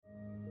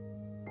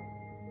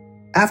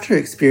After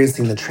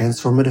experiencing the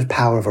transformative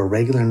power of a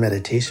regular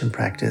meditation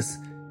practice,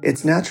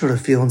 it's natural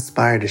to feel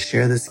inspired to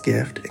share this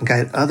gift and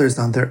guide others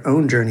on their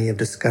own journey of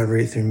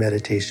discovery through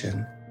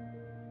meditation.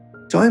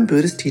 Join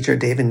Buddhist teacher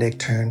David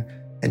Nichtern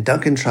and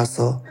Duncan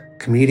Trussell,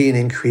 comedian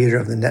and creator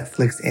of the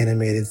Netflix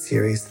animated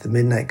series The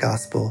Midnight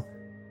Gospel,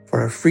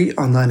 for a free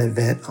online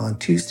event on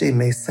Tuesday,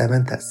 May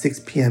 7th at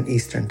 6 p.m.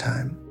 Eastern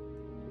Time.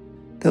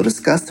 They'll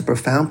discuss the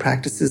profound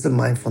practices of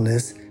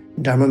mindfulness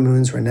in Dharma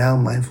Moon's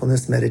renowned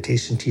mindfulness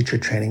meditation teacher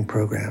training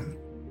program.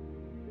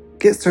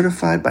 Get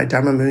certified by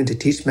Dharma Moon to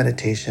teach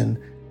meditation,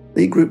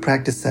 lead group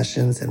practice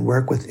sessions, and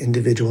work with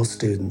individual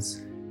students.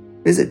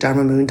 Visit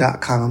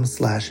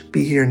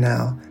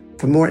dharmamoon.com/beherenow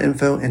for more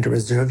info and to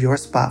reserve your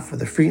spot for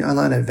the free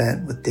online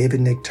event with David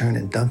Nichtern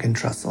and Duncan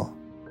Trussell.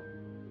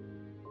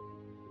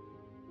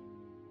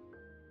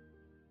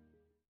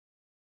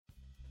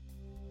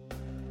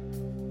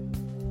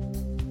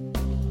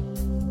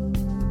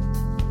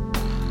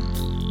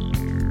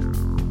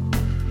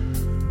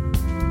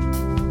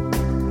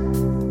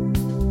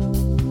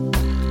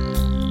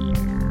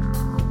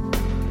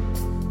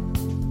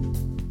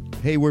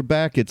 Hey, we're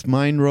back. It's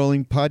Mind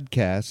Rolling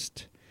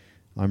Podcast.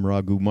 I'm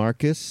Raghu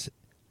Marcus,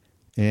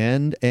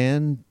 and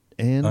I'm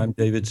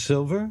David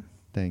Silver.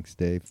 Thanks,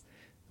 Dave.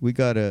 We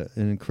got an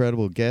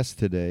incredible guest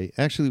today.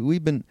 Actually,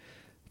 we've been,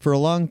 for a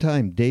long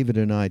time, David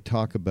and I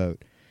talk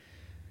about,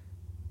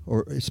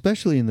 or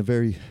especially in the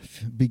very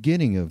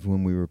beginning of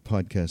when we were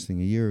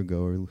podcasting a year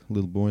ago, or a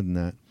little more than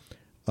that,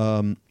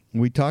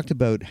 we talked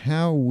about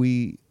how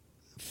we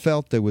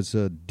felt there was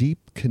a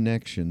deep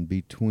connection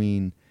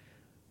between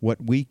what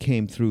we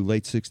came through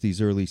late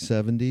 60s, early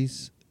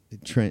 70s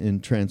in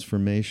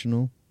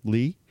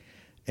transformationally,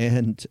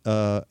 and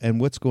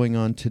what's going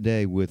on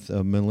today with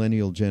a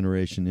millennial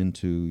generation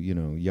into,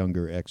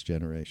 younger X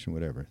generation,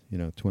 whatever,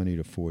 20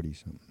 to 40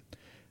 something.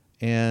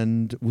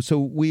 And so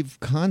we've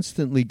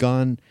constantly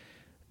gone,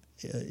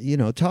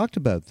 talked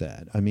about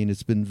that. I mean,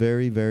 it's been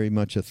very, very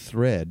much a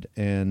thread.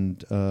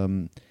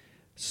 And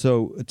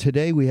so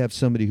today we have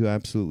somebody who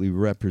absolutely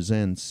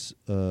represents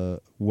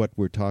what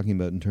we're talking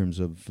about in terms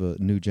of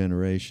new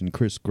generation,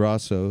 Chris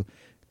Grosso.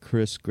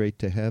 Chris, great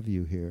to have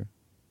you here.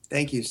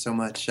 Thank you so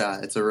much.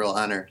 It's a real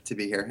honor to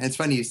be here. And it's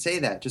funny you say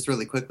that, just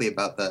really quickly,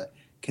 about the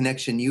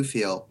connection you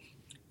feel,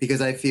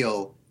 because I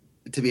feel,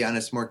 to be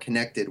honest, more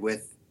connected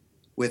with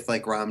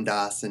like Ram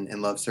Dass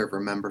and Love Serve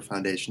Remember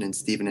Foundation and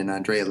Stephen and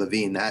Andrea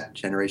Levine, that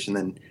generation,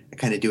 than I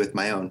kind of do with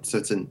my own. So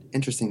it's an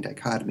interesting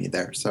dichotomy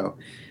there. So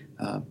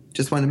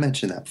just wanted to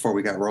mention that before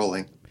we got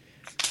rolling.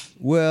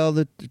 Well,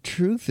 the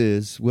truth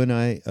is, when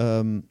I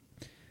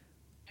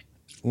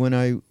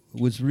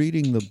was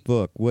reading the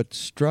book, what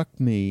struck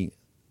me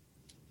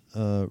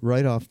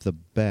right off the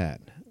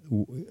bat,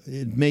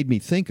 it made me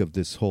think of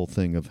this whole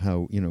thing of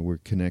how we're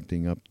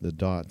connecting up the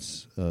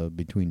dots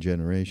between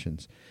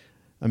generations.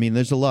 I mean,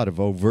 there's a lot of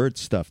overt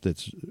stuff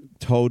that's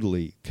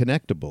totally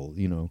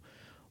connectable.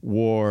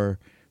 War,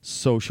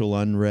 social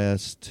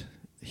unrest,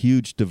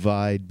 huge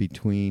divide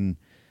between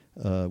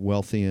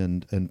wealthy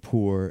and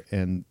poor,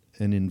 and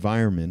an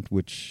environment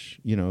which,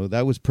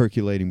 that was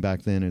percolating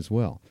back then as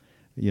well,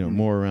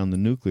 more around the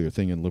nuclear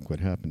thing, and look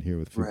what happened here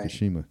with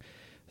Fukushima. Right.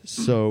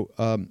 So,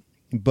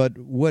 but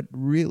what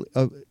really,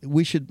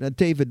 we should,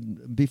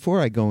 David, before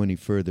I go any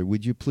further,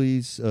 would you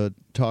please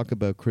talk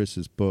about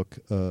Chris's book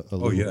a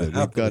little bit? Happily.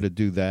 We've got to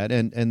do that,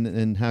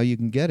 and how you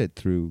can get it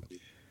through.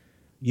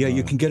 Yeah,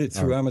 you can get it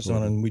through Amazon,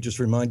 portal. And we just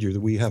remind you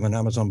that we have an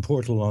Amazon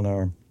portal on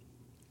our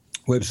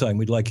website, and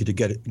we'd like you to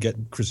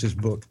get Chris's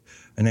book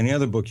and any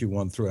other book you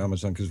want through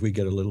Amazon, because we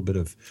get a little bit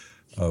of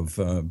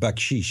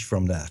baksheesh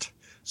from that.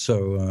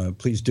 So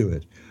please do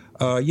it.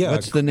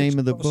 What's the name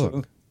of the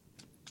book?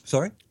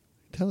 Sorry?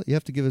 You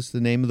have to give us the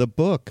name of the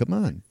book. Come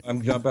on.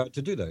 I'm about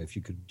to do that. If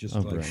you could just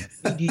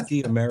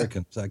EDD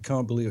Americans. I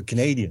can't believe it.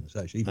 Canadians,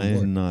 actually. Even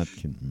more. I'm not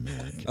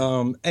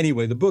American.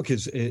 Anyway, the book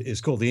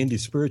is called The Indie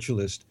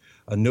Spiritualist,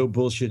 a no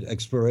bullshit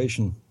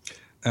exploration.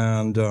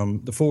 And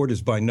the foreword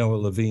is by Noah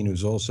Levine,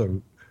 who's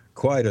also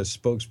quite a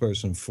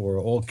spokesperson for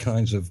all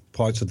kinds of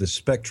parts of the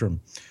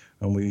spectrum,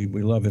 and we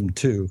love him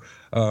too.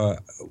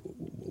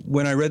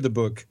 When I read the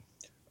book,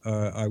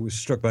 I was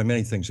struck by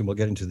many things, and we'll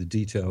get into the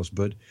details,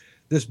 but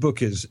this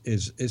book is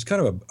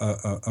kind of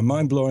a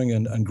mind-blowing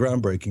and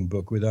groundbreaking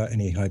book without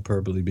any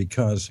hyperbole,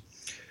 because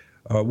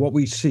what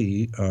we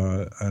see,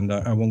 and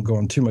I won't go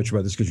on too much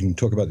about this because you can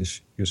talk about this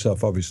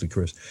yourself, obviously,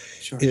 Chris,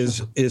 sure.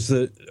 is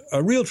that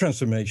a real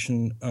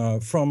transformation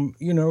from,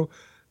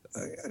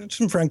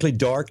 some frankly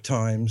dark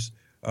times,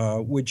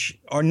 which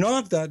are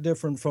not that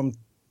different from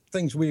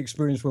things we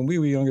experienced when we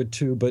were younger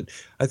too, but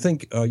I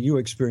think you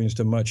experienced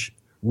a much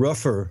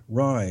rougher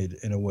ride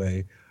in a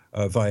way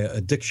via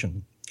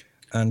addiction.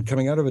 And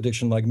coming out of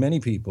addiction, like many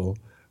people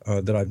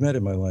that I've met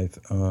in my life,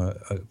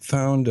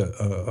 found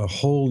a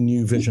whole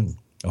new vision,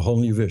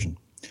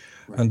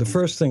 Right. And the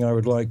first thing I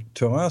would like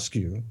to ask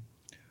you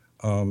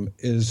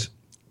is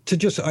to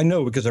just, I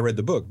know because I read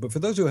the book, but for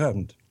those who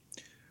haven't,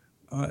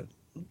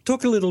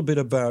 talk a little bit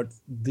about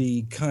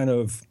the kind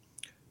of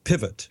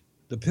pivot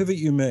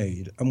you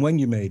made and when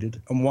you made it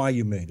and why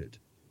you made it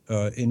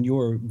in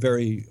your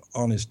very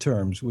honest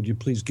terms, would you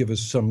please give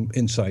us some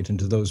insight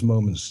into those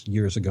moments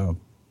years ago?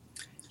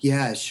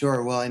 Yeah,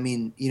 sure. Well, I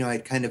mean,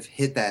 I'd kind of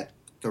hit the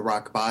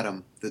rock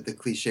bottom, the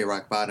cliche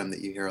rock bottom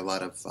that you hear a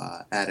lot of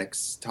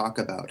addicts talk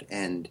about.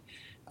 And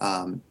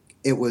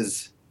it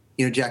was,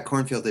 Jack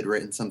Kornfield had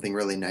written something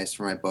really nice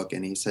for my book,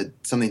 and he said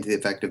something to the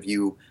effect of,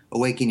 "You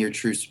awaken your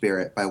true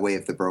spirit by way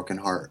of the broken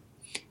heart."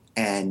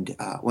 And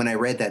when I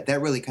read that,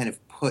 that really kind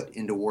of put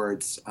into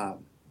words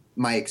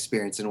my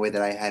experience in a way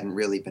that I hadn't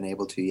really been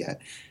able to yet.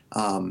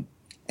 And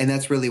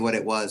that's really what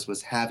it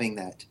was having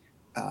that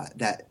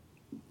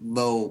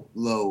low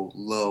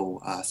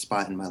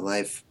spot in my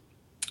life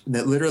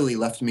that literally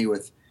left me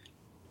with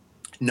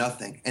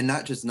nothing, and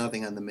not just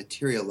nothing on the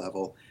material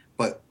level,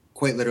 but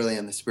quite literally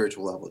on the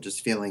spiritual level,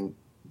 just feeling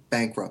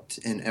bankrupt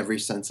in every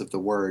sense of the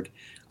word.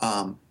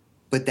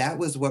 But that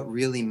was what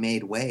really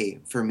made way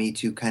for me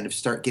to kind of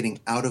start getting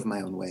out of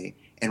my own way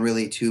and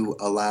really to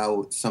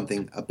allow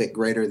something a bit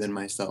greater than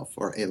myself,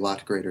 or a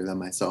lot greater than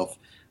myself,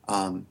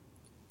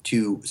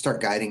 to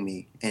start guiding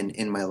me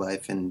in my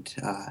life. And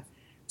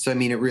so, I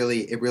mean, it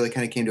really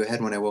kind of came to a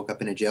head when I woke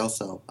up in a jail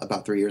cell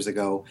about 3 years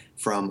ago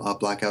from a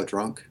blackout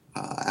drunk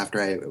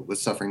after I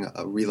was suffering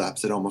a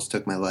relapse that almost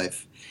took my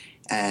life.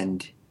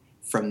 And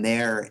from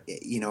there,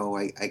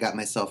 I got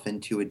myself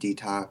into a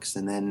detox,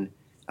 and then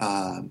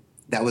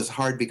that was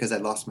hard because I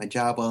lost my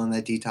job while in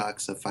that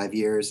detox of 5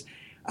 years.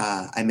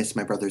 I missed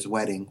my brother's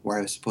wedding where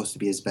I was supposed to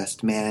be his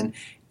best man.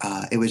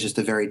 It was just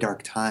a very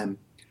dark time.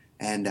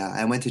 And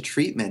I went to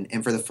treatment,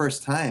 and for the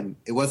first time,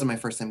 it wasn't my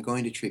first time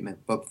going to treatment,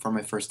 but for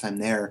my first time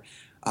there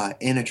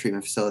in a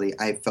treatment facility,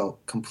 I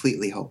felt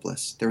completely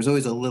hopeless. There was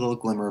always a little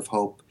glimmer of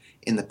hope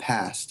in the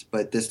past,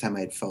 but this time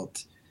I had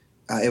felt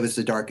it was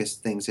the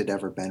darkest things it had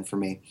ever been for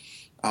me.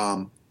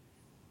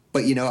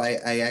 But,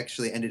 I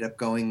actually ended up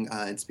going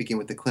and speaking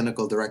with the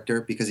clinical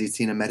director because he'd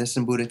seen a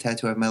medicine Buddha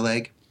tattoo on my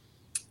leg.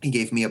 He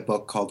gave me a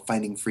book called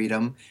Finding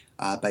Freedom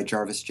by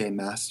Jarvis J.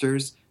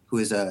 Masters, who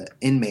is an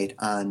inmate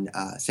on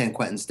San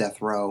Quentin's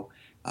death row.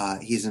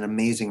 He's an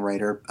amazing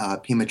writer.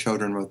 Pema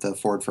Chodron wrote the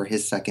foreword for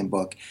his second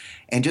book.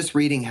 And just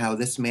reading how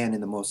this man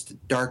in the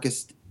most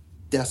darkest,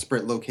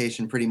 desperate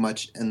location pretty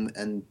much, and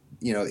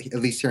at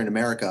least here in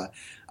America,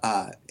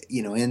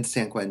 in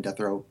San Quentin death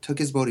row, took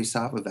his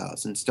bodhisattva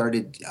vows and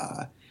started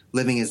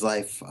living his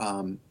life,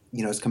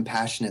 as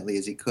compassionately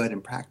as he could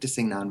and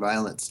practicing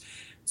nonviolence.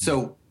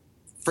 So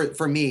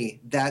for me,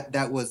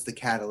 that was the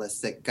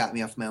catalyst that got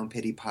me off my own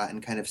pity pot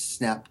and kind of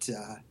snapped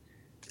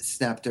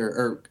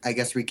or I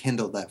guess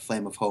rekindled that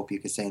flame of hope, you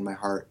could say, in my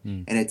heart.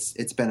 And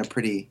it's been a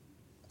pretty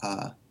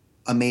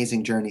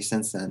amazing journey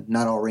since then.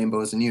 Not all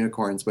rainbows and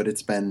unicorns, but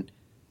it's been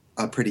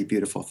a pretty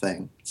beautiful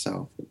thing.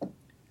 So,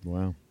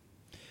 wow.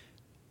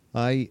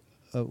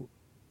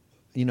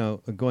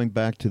 Going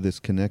back to this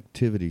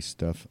connectivity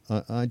stuff,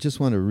 I just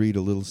want to read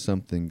a little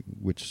something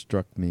which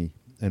struck me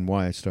and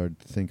why I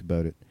started to think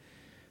about it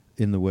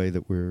in the way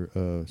that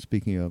we're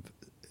speaking of.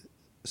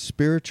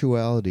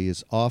 Spirituality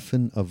is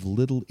often of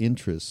little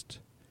interest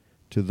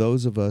to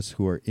those of us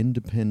who are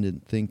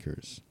independent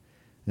thinkers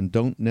and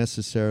don't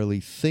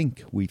necessarily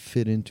think we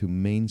fit into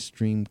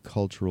mainstream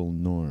cultural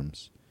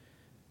norms.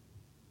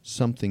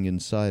 Something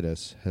inside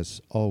us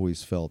has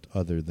always felt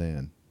other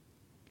than.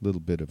 A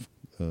little bit of...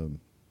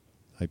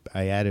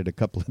 I added a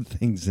couple of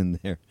things in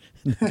there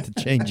to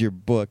change your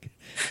book.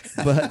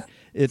 But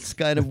it's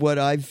kind of what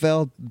I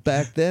felt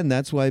back then.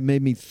 That's why it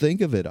made me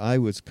think of it. I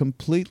was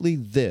completely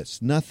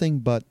this, nothing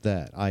but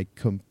that. I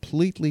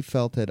completely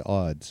felt at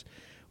odds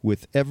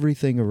with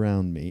everything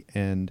around me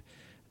and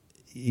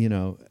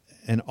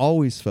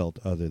always felt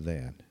other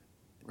than.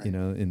 Right.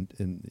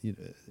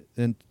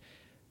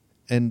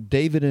 And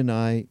David and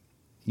I,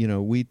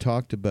 we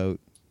talked about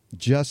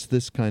just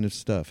this kind of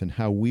stuff and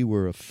how we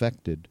were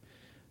affected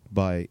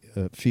by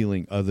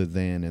feeling other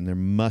than, and there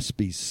must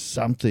be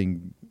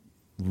something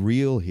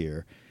real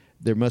here.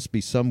 There must be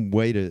some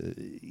way to,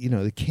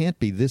 it can't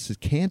be this.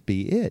 It can't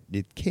be it.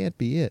 It can't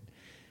be it.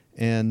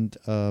 And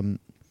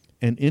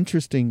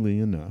interestingly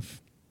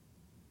enough,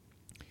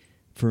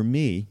 for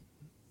me,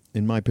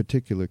 in my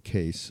particular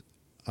case,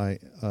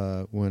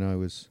 when I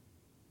was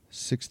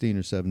 16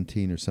 or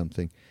 17 or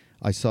something,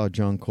 I saw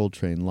John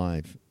Coltrane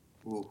live.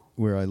 Ooh.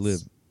 Where I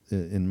live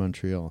in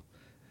Montreal,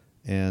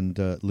 and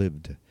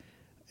lived.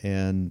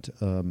 And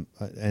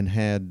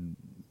had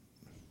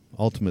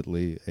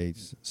ultimately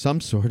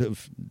some sort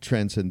of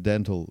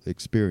transcendental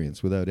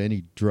experience without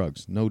any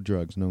drugs, no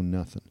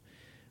nothing.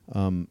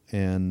 And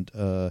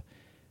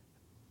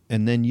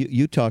then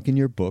you talk in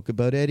your book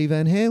about Eddie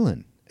Van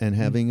Halen and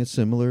having a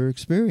similar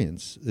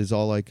experience is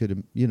all I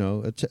could,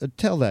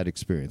 tell that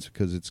experience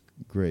because it's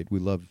great. We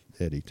love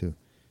Eddie too.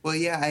 Well,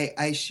 yeah,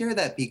 I share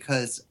that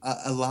because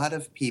a lot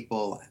of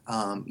people,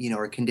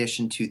 are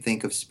conditioned to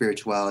think of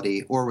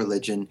spirituality or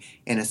religion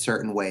in a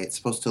certain way. It's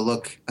supposed to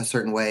look a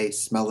certain way,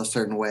 smell a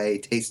certain way,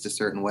 taste a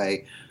certain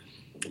way.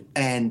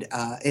 And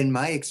in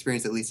my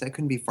experience, at least, that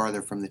couldn't be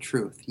farther from the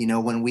truth.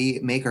 When we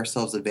make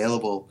ourselves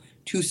available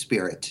to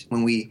spirit,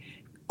 when we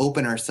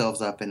open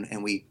ourselves up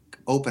and we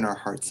open our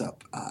hearts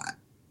up,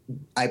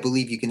 I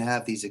believe you can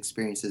have these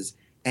experiences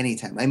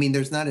anytime. I mean,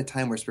 there's not a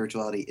time where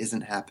spirituality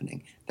isn't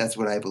happening. That's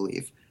what I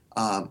believe.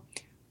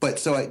 But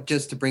so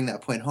just to bring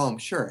that point home,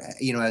 sure,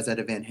 I was at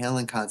a Van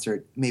Halen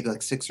concert maybe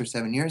like 6 or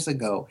 7 years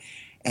ago,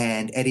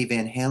 and Eddie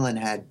Van Halen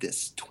had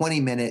this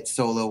 20-minute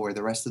solo where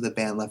the rest of the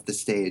band left the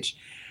stage,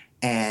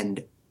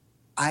 and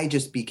I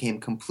just became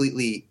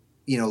completely,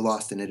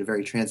 lost in it, a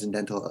very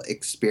transcendental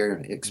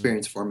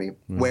experience for me,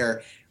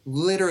 where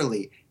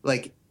literally,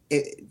 like,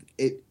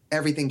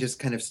 everything just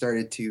kind of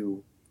started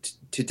to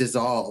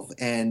dissolve,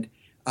 and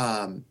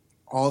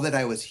all that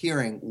I was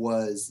hearing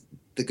was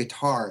the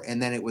guitar,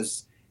 and then it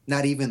was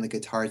not even the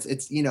guitar. It's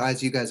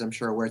as you guys I'm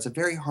sure are aware, it's a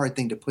very hard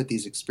thing to put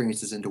these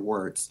experiences into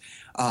words.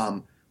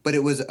 But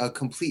it was a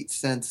complete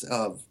sense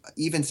of,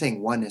 even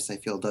saying oneness, I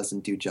feel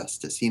doesn't do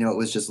justice. It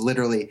was just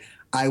literally,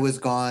 I was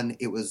gone.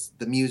 It was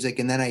the music.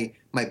 And then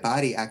my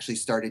body actually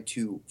started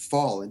to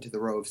fall into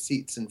the row of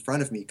seats in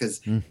front of me because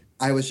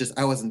I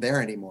wasn't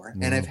there anymore.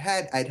 No. And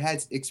I'd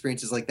had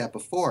experiences like that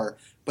before,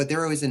 but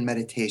they're always in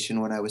meditation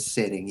when I was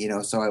sitting,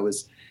 so I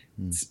was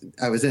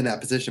in that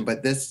position.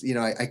 But this,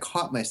 I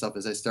caught myself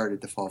as I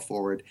started to fall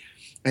forward,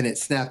 and it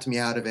snapped me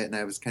out of it. And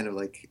I was kind of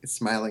like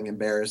smiling,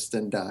 embarrassed.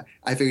 And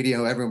I figured,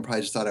 everyone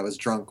probably just thought I was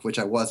drunk, which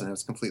I wasn't. I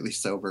was completely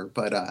sober.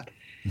 But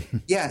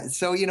yeah,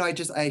 so,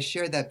 I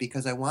shared that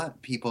because I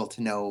want people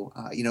to know,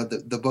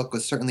 the book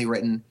was certainly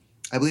written,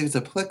 I believe it's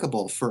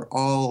applicable for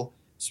all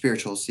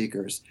spiritual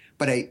seekers.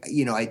 But I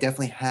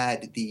definitely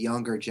had the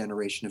younger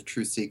generation of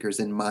truth seekers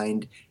in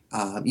mind,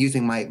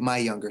 using my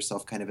younger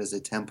self kind of as a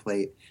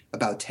template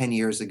about 10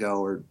 years ago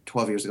or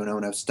 12 years ago now,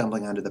 when I was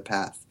stumbling onto the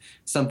path,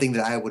 something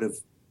that I would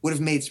have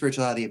made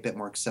spirituality a bit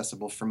more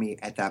accessible for me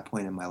at that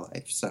point in my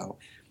life. So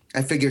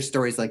I figure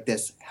stories like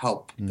this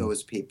help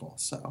those people.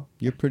 So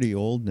you're pretty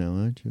old now,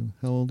 aren't you?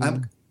 How old are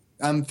you?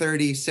 I'm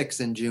 36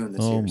 in June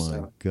this year. Oh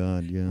my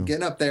God, yeah. I'm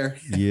getting up there.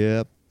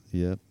 Yep.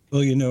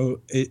 Well,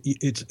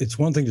 it's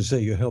one thing to say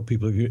you help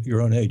people of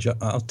your own age.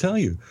 I'll tell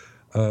you,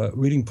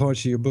 reading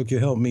parts of your book, you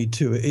help me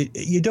too.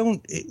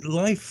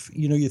 Life,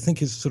 you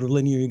think is sort of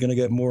linear. You're going to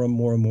get more and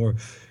more and more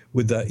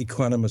with that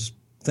equanimous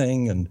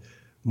thing, and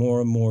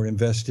more and more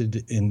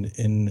invested in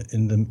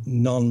the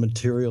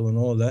non-material and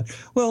all of that.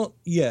 Well,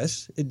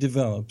 yes, it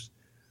develops,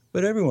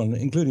 but everyone,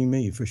 including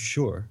me for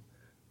sure,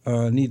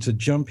 needs a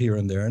jump here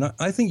and there. And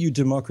I think you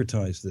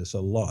democratize this a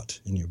lot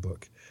in your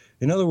book.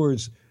 In other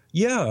words,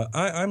 yeah,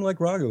 I'm like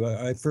Raghu.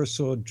 I first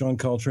saw John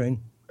Coltrane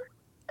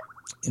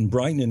in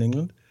Brighton in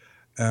England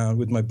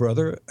with my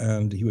brother,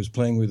 and he was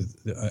playing with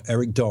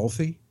Eric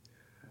Dolphy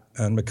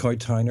and McCoy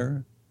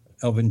Tyner,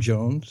 Elvin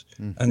Jones,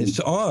 and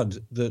it's odd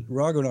that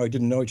Raghu and I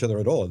didn't know each other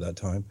at all at that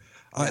time.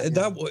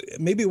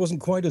 Maybe it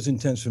wasn't quite as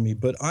intense for me,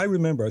 but I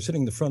remember I was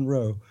sitting in the front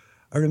row.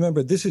 I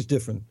remember this is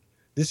different.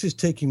 This is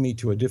taking me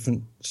to a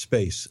different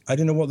space. I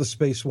didn't know what the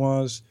space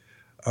was.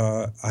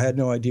 I had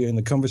no idea. In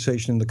the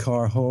conversation in the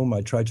car home,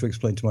 I tried to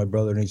explain to my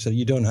brother, and he said,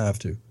 "You don't have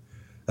to.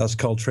 That's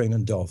Coltrane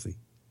and Dolphy.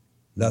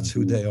 That's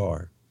who they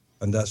are,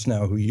 and that's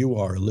now who you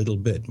are a little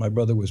bit." My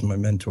brother was my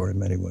mentor in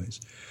many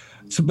ways.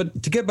 So,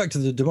 but to get back to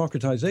the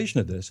democratization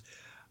of this,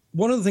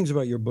 one of the things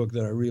about your book that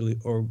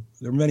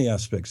there are many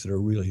aspects that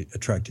are really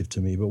attractive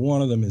to me, but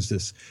one of them is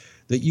this,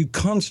 that you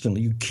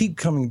keep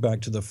coming back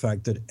to the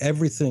fact that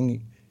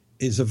everything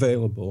is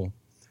available,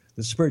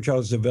 that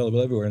spirituality is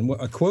available everywhere. And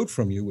a quote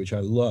from you, which I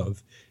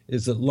love,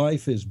 is that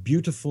life is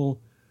beautiful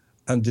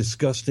and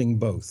disgusting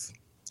both.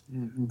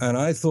 Mm-hmm. And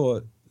I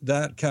thought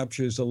that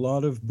captures a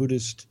lot of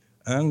Buddhist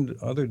and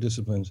other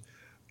disciplines,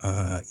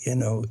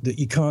 that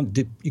you can't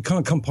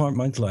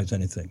compartmentalize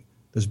anything.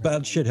 There's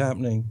bad shit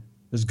happening.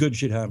 There's good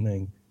shit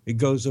happening. It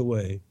goes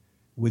away.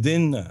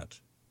 Within that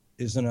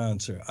is an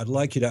answer. I'd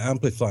like you to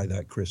amplify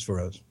that, Chris, for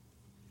us.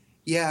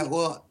 Yeah,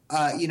 well,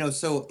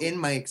 so in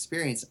my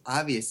experience,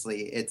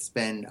 obviously it's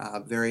been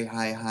very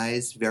high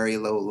highs, very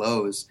low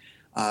lows,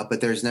 but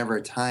there's never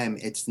a time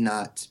it's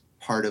not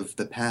part of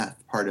the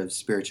path, part of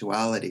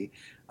spirituality.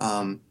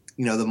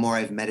 The more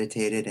I've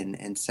meditated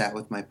and sat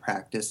with my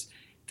practice,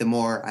 the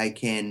more I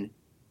can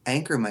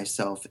anchor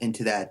myself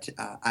into that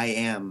I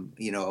am,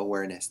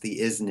 awareness, the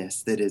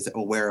isness that is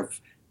aware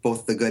of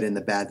both the good and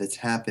the bad that's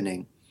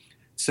happening.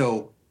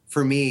 So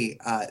for me,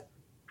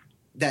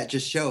 that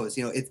just shows,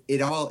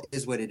 it all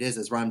is what it is.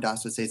 As Ram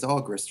Dass would say, it's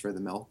all grist for the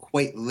mill.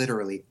 Quite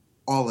literally,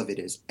 all of it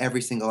is.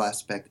 Every single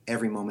aspect,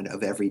 every moment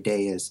of every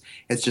day is.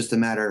 It's just a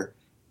matter,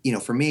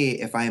 for me,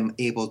 if I'm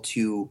able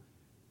to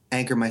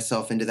anchor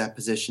myself into that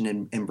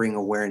position and bring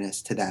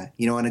awareness to that.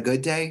 On a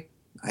good day,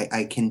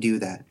 I can do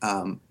that.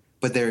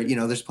 But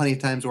there's plenty of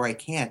times where I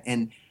can't.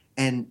 And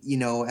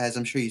as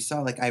I'm sure you saw,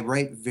 like I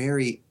write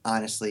very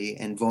honestly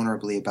and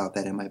vulnerably about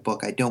that in my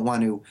book. I don't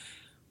want to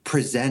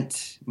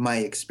present my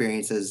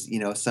experience as,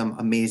 some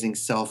amazing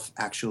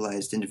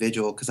self-actualized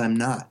individual, because I'm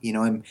not.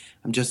 I'm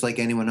just like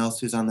anyone else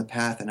who's on the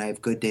path, and I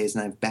have good days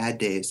and I have bad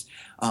days.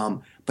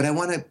 But I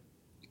want to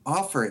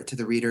offer it to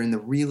the reader in the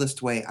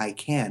realest way I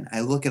can.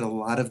 I look at a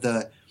lot of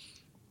the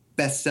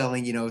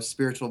best-selling,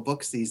 spiritual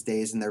books these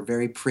days, and they're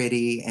very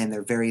pretty and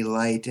they're very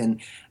light.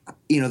 And,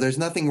 there's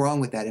nothing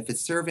wrong with that. If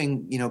it's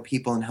serving,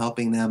 people and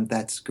helping them,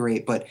 that's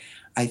great. But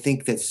I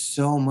think that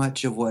so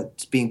much of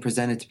what's being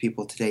presented to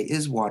people today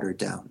is watered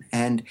down.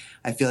 And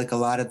I feel like a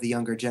lot of the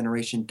younger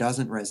generation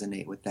doesn't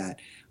resonate with that.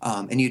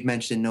 And you'd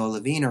mentioned Noah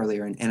Levine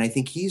earlier, and I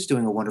think he's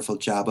doing a wonderful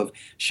job of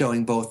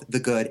showing both the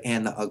good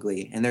and the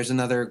ugly. And there's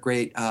another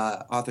great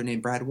author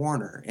named Brad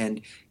Warner,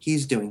 and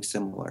he's doing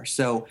similar.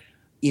 So,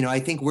 I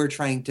think we're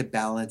trying to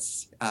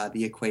balance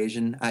the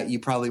equation. You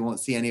probably won't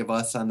see any of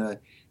us on the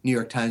New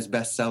York Times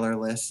bestseller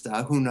list.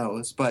 Who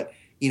knows? But,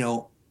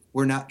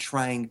 we're not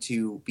trying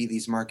to be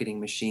these marketing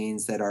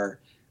machines that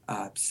are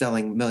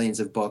selling millions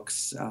of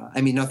books.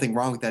 Nothing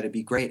wrong with that. It'd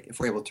be great if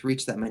we're able to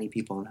reach that many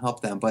people and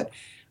help them. But,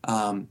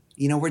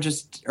 we're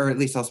just, or at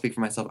least I'll speak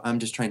for myself, I'm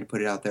just trying to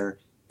put it out there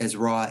as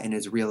raw and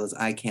as real as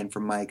I can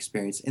from my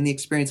experience and the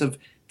experience of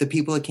the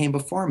people that came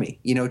before me,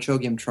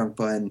 Chogyam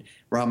Trungpa and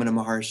Ramana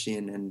Maharshi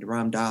and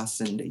Ram Dass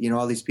and,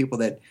 all these people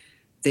that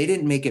they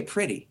didn't make it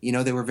pretty.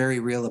 They were very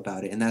real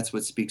about it. And that's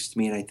what speaks to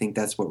me. And I think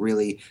that's what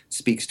really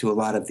speaks to a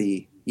lot of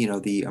the,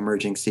 the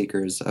emerging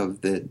seekers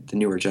of the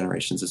newer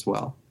generations as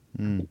well.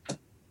 Mm.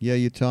 Yeah,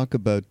 you talk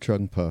about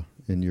Trungpa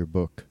in your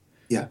book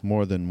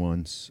more than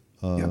once.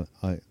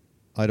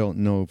 I don't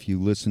know if you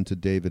listen to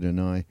David and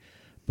I,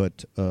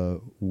 but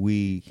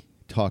we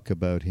talk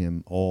about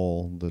him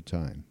all the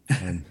time.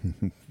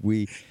 And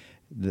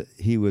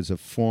he was a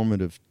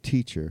formative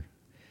teacher.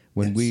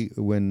 When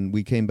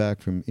we came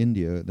back from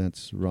India,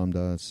 that's Ram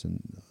Dass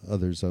and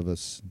others of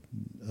us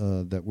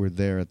that were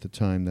there at the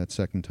time, that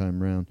second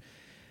time round,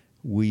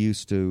 we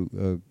used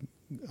to,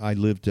 I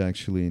lived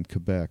actually in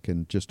Quebec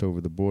and just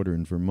over the border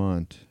in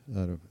Vermont.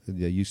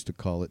 They used to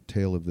call it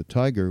Tail of the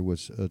Tiger,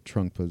 was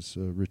Trungpa's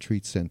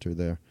retreat center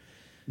there.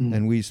 Mm.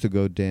 And we used to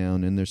go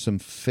down, and there's some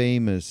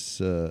famous,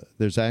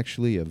 there's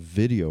actually a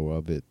video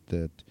of it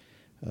that,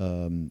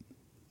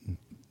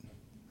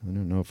 I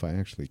don't know if I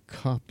actually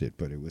copped it,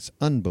 but it was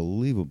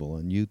unbelievable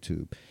on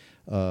YouTube,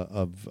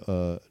 of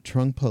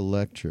Trungpa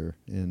lecture,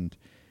 and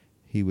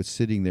he was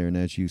sitting there, and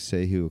as you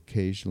say, he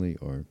occasionally,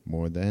 or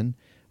more than,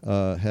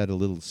 had a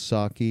little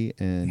sake,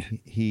 and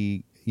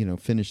he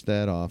finished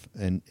that off,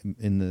 and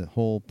in the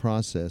whole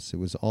process, it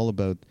was all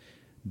about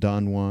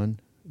Don Juan,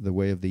 The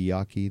Way of the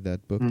Yaqui,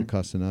 that book, the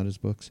Castaneda's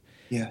books,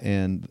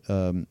 and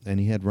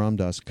he had Ram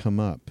Dass come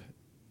up,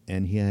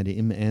 and he had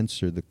him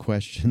answer the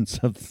questions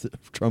of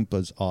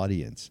Trungpa's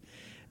audience.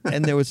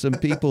 And there was some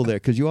people there,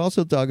 because you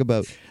also talk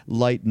about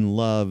light and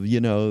love,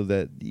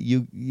 that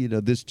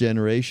this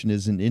generation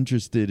isn't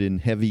interested in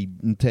heavy,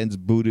 intense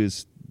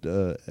Buddhist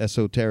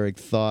esoteric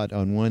thought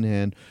on one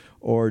hand,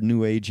 or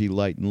New Agey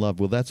light and love.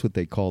 Well, that's what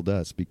they called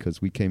us,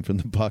 because we came from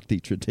the Bhakti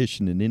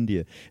tradition in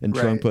India, and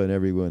Trungpa and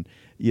everyone,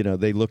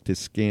 they looked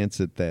askance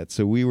at that.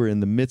 So we were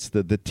in the midst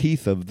of the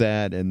teeth of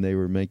that, and they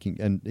were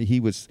and he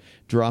was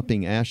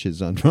dropping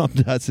ashes on Ram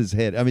Dass's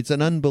head. It's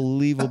an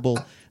unbelievable,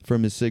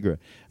 from his cigarette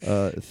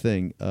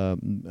thing.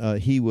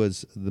 He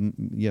was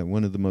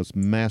one of the most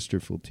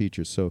masterful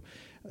teachers. So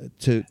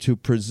to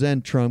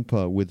present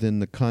Trungpa within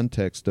the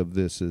context of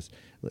this is,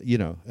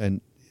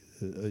 and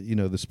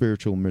the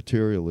Spiritual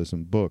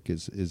Materialism book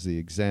is the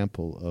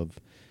example of,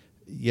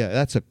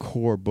 that's a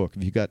core book.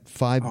 If you got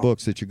 5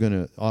 books that you're going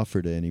to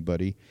offer to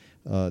anybody,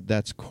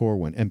 that's core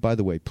one. And by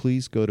the way,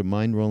 please go to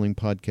Mind Rolling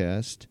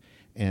Podcast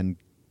and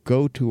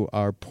go to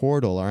our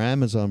portal, our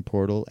Amazon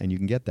portal, and you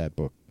can get that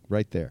book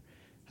right there.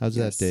 How's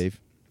that,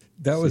 Dave?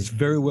 That was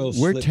very well.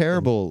 We're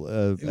terrible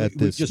at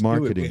this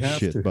marketing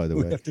shit, by the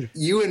way.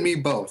 You and me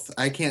both.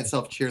 I can't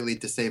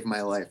self-cheerlead to save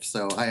my life,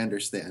 so I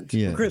understand.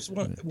 Yeah. Well, Chris,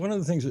 one of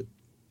the things that,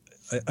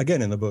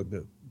 again, in the book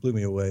that blew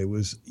me away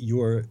was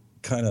your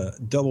kind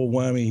of double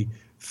whammy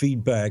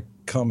feedback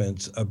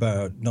comments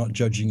about not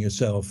judging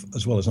yourself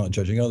as well as not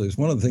judging others.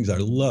 One of the things I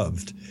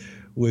loved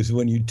was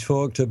when you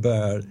talked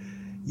about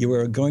you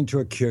were going to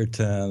a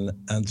kirtan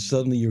and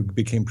suddenly you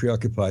became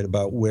preoccupied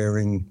about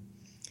wearing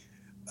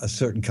a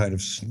certain kind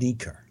of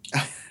sneaker.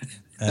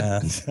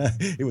 And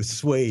it was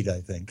suede, I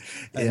think.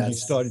 And you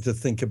started to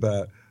think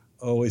about,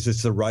 is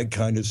this the right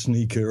kind of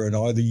sneaker? And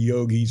are the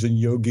yogis and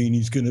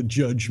yoginis going to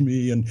judge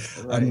me? And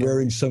I'm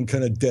wearing some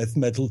kind of death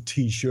metal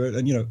T-shirt,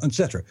 and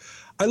etc.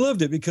 I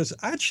loved it because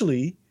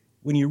actually,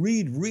 when you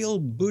read real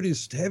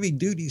Buddhist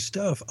heavy-duty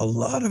stuff, a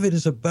lot of it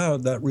is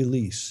about that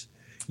release,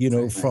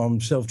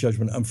 from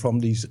self-judgment and from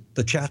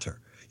the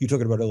chatter. You're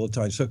talking about it all the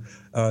time. So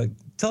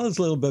tell us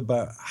a little bit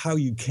about how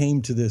you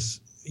came to this,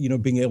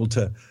 being able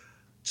to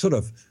sort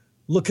of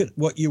look at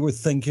what you were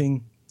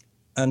thinking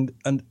and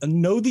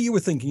know that you were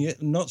thinking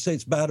it and not say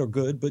it's bad or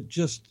good, but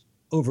just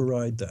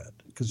override that,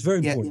 because it's very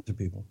important to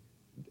people.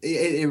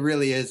 It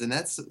really is. And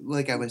that's,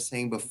 like I was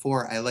saying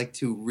before, I like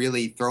to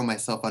really throw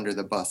myself under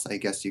the bus, I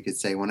guess you could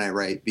say, when I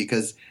write,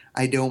 because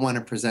I don't want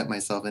to present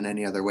myself in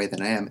any other way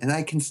than I am. And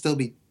I can still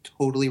be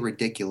totally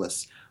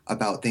ridiculous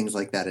about things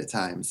like that at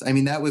times.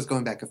 That was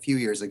going back a few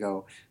years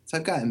ago, so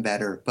I've gotten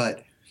better.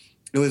 But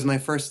it was my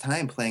first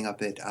time playing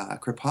up at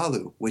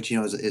Kripalu, which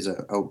is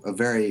a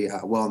very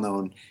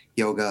well-known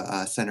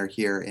yoga center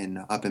here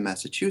up in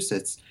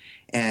Massachusetts,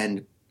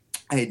 and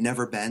I had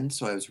never been,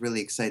 so I was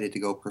really excited to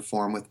go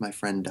perform with my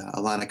friend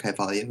Alana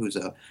Kaivalya, who's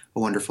a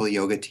wonderful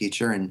yoga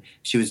teacher, and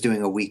she was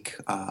doing a week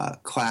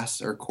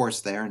class or course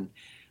there. And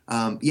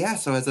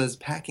so as I was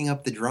packing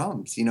up the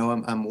drums,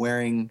 I'm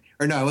wearing,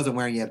 or no, I wasn't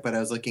wearing yet, but I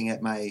was looking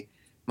at my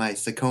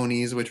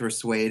Saucony's, which were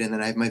suede, and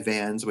then I have my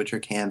Vans, which are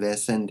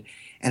canvas, and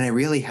I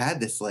really had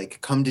this like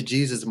come to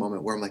Jesus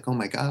moment where I'm like, oh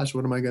my gosh,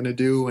 what am I gonna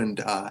do?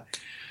 And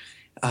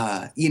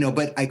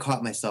but I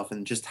caught myself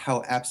in just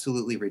how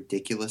absolutely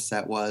ridiculous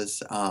that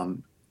was.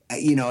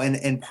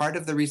 And part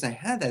of the reason I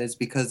had that is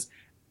because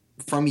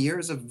from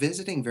years of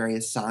visiting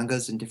various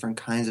sanghas and different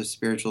kinds of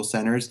spiritual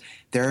centers,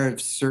 there have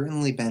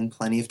certainly been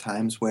plenty of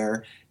times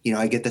where,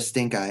 I get the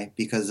stink eye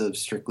because of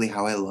strictly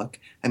how I look.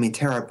 I mean,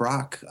 Tara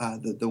Brach,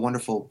 the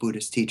wonderful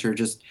Buddhist teacher,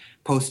 just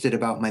posted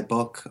about my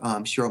book.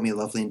 She wrote me a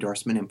lovely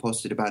endorsement and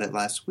posted about it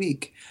last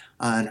week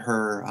on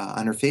her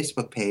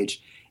Facebook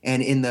page.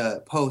 And in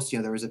the post,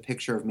 there was a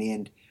picture of me,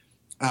 and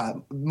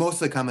most of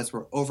the comments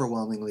were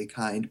overwhelmingly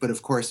kind. But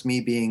of course,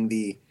 me being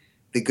the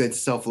good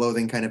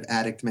self-loathing kind of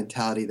addict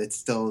mentality that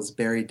still is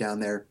buried down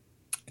there,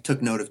 I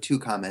took note of two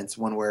comments.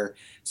 One where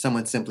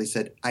someone simply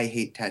said, "I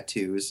hate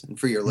tattoos." And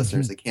for your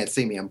listeners that can't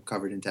see me, I'm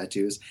covered in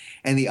tattoos.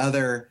 And the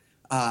other,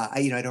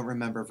 I don't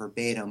remember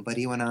verbatim, but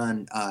he went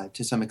on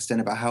to some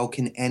extent about how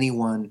can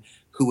anyone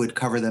who would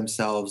cover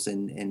themselves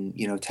in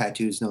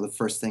tattoos know the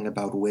first thing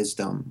about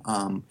wisdom.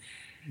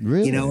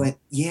 Really?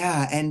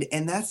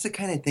 And that's the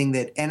kind of thing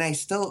that, and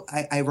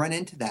I run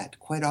into that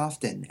quite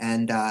often,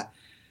 and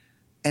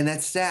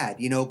that's sad,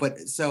 but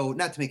so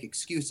not to make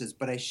excuses,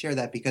 but I share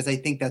that because I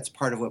think that's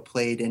part of what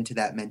played into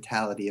that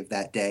mentality of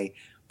that day.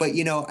 But,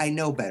 I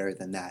know better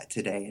than that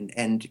today.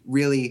 And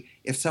really,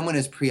 if someone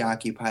is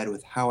preoccupied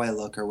with how I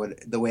look or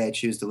the way I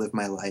choose to live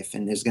my life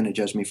and is going to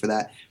judge me for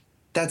that,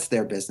 that's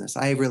their business.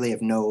 I really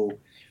have no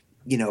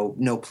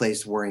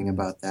place worrying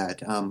about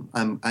that.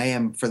 I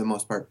am, for the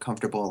most part,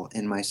 comfortable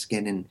in my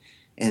skin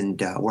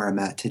and where I'm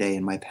at today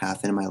in my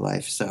path and in my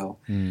life. So,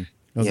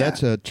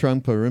 That's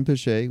Trungpa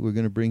Rinpoche. We're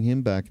going to bring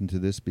him back into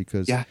this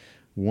because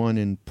one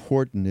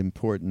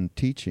important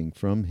teaching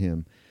from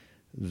him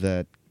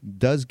that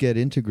does get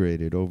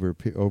integrated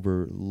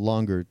over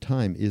longer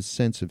time is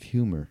sense of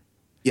humor.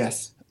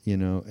 Yes.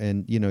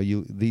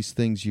 These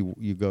things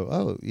you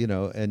go,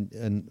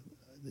 and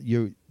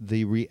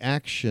the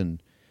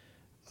reaction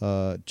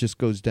just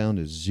goes down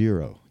to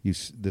zero.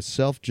 The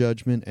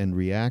self-judgment and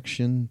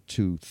reaction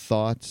to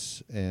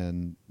thoughts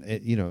and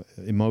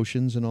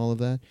emotions and all of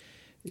that,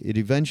 it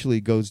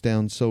eventually goes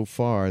down so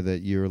far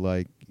that you're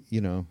like,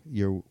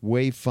 you're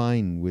way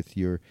fine with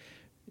your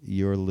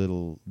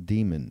little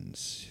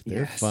demons.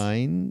 They're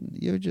fine.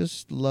 You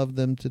just love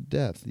them to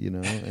death,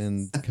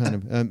 and kind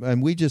of.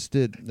 And we just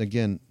did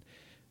again.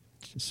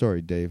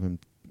 Sorry, Dave.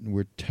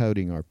 We're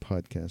touting our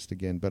podcast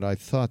again, but I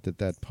thought that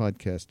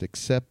podcast,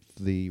 Accept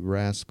the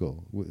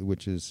Rascal,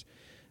 which is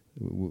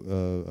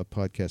a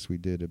podcast we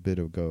did a bit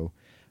ago,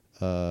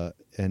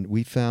 and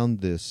we found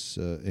this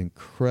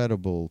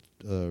incredible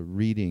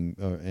reading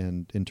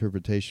and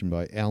interpretation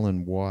by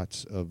Alan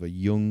Watts of a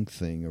Jung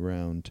thing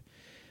around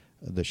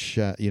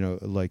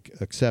like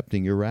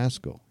accepting your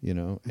rascal,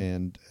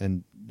 and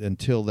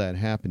until that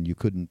happened, you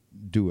couldn't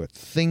do a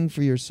thing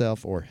for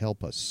yourself or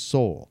help a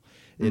soul.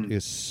 It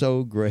is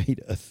so great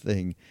a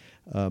thing,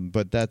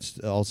 but that's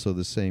also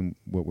the same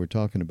what we're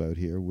talking about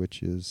here,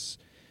 which is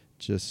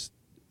just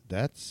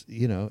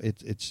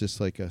it's just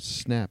like a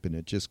snap and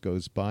it just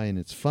goes by and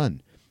it's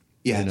fun.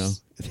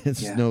 Yes.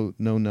 There's no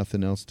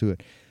nothing else to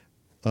it.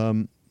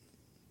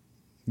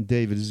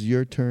 David, is it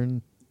your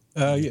turn?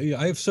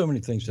 I have so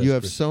many things. You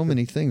have so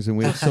many things, and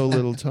we have so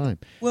little time.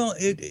 Well,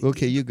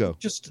 okay, you go.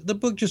 Just the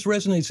book just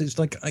resonates. It's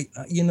like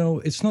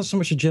it's not so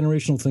much a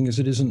generational thing as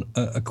it is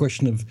a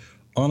question of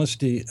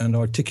honesty and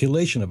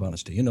articulation of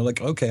honesty.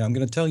 Okay, I'm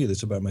going to tell you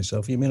this about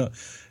myself. You may not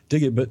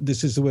dig it, but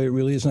this is the way it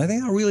really is. And I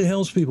think that really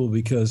helps people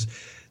because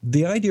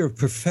the idea of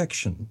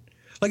perfection,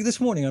 like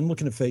this morning, I'm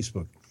looking at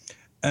Facebook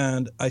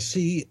and I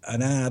see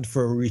an ad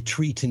for a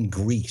retreat in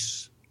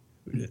Greece,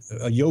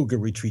 a yoga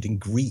retreat in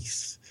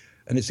Greece.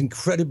 And it's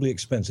incredibly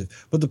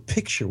expensive. But the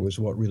picture was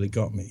what really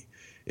got me.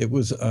 It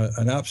was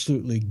an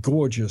absolutely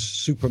gorgeous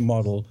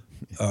supermodel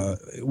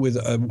with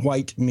a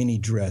white mini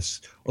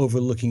dress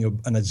overlooking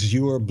an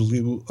azure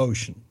blue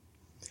ocean.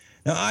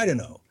 Now, I don't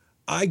know.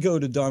 I go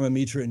to Dharma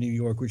Mitra in New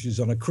York, which is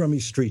on a crummy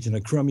street in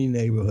a crummy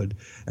neighborhood,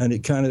 and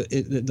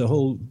the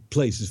whole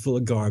place is full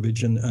of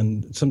garbage,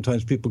 and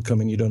sometimes people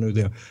come in, you don't know who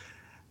they are.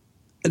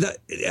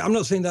 I'm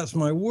not saying that's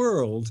my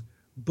world,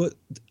 but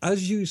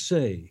as you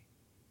say,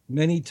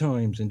 many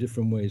times in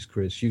different ways,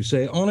 Chris, you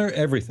say, honor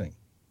everything.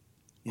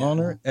 Yeah.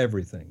 Honor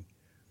everything.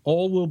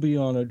 All will be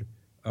honored.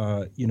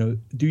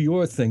 Do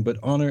your thing, but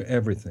honor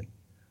everything.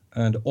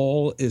 And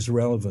all is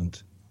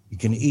relevant. You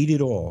can eat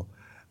it all.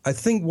 I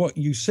think what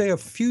you say a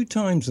few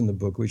times in the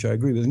book, which I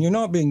agree with, and you're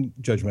not being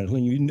judgmental,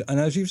 and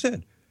as you've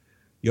said,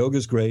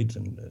 yoga's great,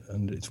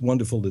 and it's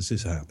wonderful this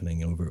is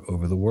happening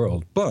over the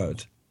world.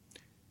 But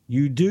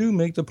you do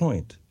make the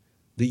point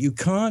that you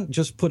can't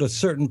just put a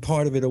certain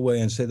part of it away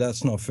and say,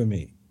 that's not for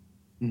me.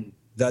 Mm.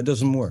 That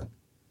doesn't work.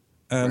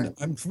 And right.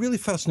 I'm really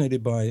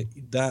fascinated by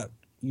that,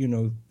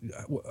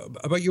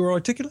 about your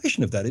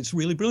articulation of that. It's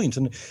really brilliant.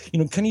 And,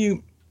 can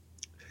you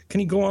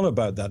go on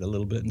about that a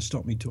little bit and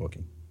stop me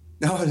talking?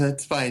 No,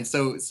 that's fine.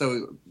 So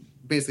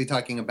basically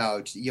talking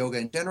about yoga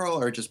in general,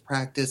 or just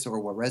practice, or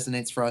what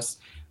resonates for us.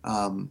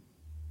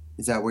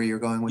 Is that where you're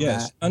going with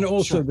that? Yes, and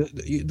also sure.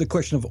 the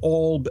question of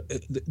all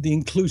the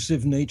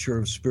inclusive nature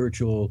of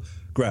spiritual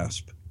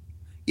grasp.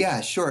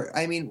 Yeah, sure.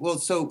 I mean, well,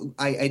 so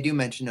I do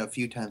mention a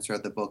few times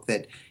throughout the book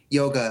that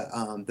yoga,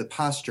 the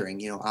posturing,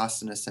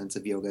 asana sense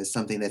of yoga is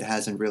something that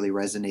hasn't really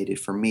resonated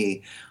for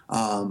me.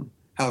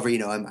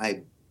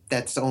 However,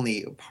 that's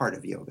only part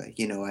of yoga.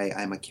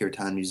 I'm a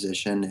kirtan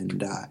musician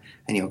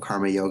and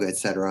karma yoga, et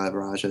cetera,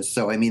 rajas.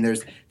 So, I mean,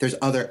 there's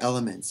other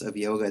elements of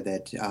yoga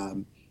that,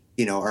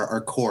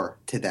 are core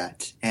to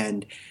that.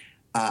 And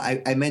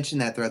I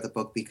mentioned that throughout the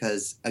book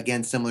because,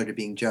 again, similar to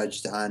being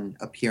judged on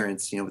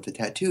appearance, with the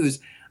tattoos,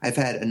 I've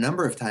had a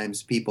number of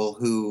times people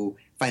who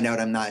find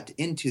out I'm not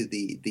into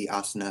the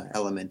asana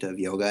element of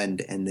yoga,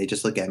 and they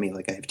just look at me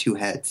like I have two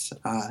heads.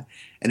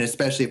 And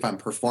especially if I'm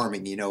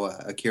performing,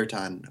 a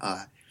kirtan,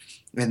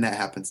 and that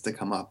happens to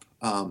come up.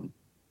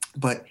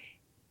 But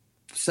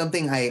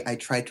something I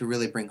tried to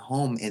really bring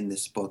home in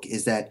this book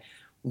is that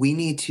we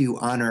need to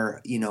honor,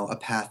 a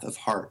path of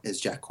heart, as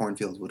Jack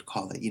Kornfield would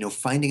call it,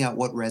 finding out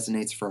what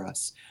resonates for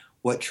us,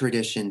 what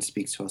tradition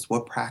speaks to us,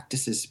 what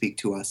practices speak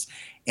to us,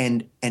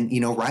 and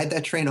ride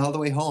that train all the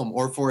way home,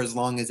 or for as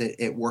long as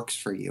it works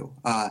for you.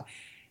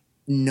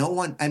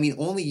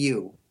 Only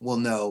you will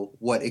know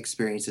what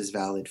experience is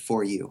valid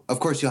for you. Of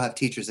course, you'll have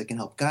teachers that can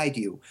help guide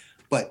you,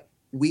 but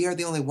we are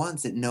the only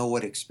ones that know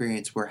what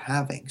experience we're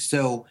having.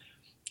 So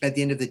at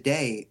the end of the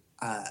day,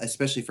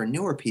 especially for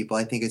newer people,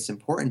 I think it's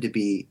important to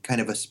be kind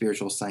of a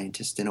spiritual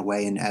scientist in a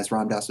way. And as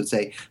Ram Dass would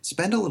say,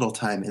 spend a little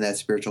time in that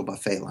spiritual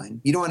buffet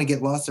line. You don't want to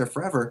get lost there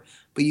forever,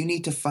 but you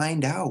need to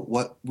find out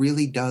what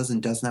really does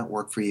and does not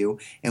work for you,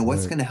 and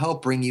what's going to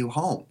help bring you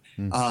home.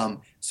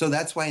 Mm. So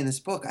that's why in this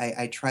book,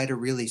 I try to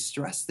really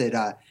stress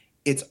that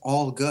it's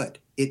all good.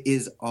 It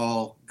is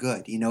all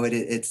good.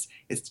 It's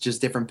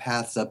just different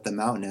paths up the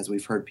mountain, as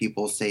we've heard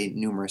people say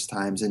numerous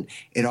times, and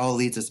it all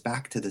leads us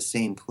back to the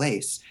same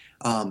place.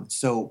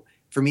 So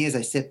for me, as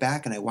I sit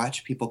back and I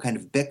watch people kind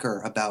of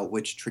bicker about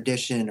which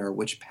tradition or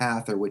which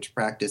path or which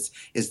practice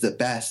is the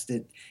best,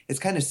 it's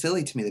kind of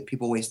silly to me that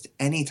people waste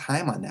any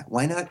time on that.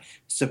 Why not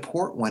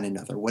support one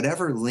another?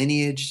 Whatever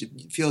lineage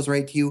feels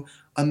right to you,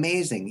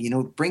 amazing.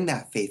 Bring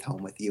that faith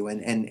home with you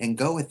and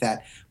go with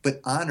that, but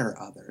honor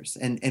others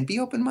and be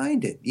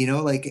open-minded.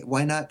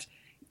 Why not?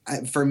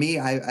 For me,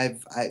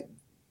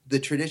 the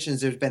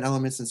traditions, there's been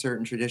elements in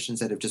certain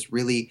traditions that have just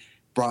really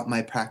brought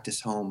my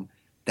practice home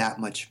that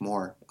much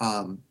more.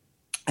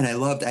 And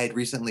I had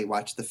recently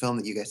watched the film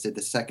that you guys did,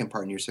 the second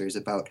part in your series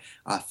about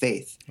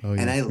faith. Oh,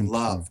 yeah, and I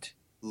loved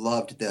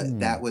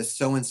that was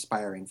so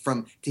inspiring.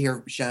 To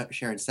hear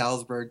Sharon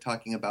Salzberg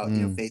talking about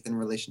faith in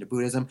relation to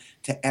Buddhism,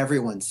 to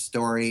everyone's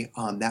story.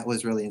 That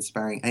was really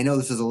inspiring. I know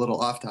this is a little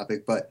off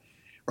topic, but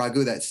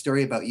Raghu, that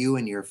story about you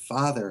and your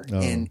father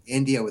in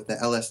India with the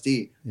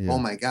LSD. Yeah. Oh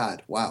my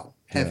God. Wow.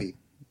 Heavy.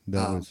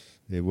 Yeah.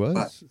 It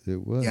was.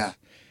 Yeah.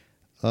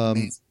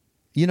 Amazing.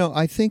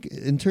 I think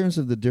in terms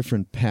of the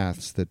different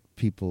paths that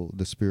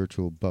the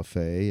spiritual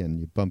buffet, and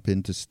you bump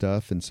into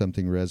stuff and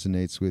something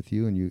resonates with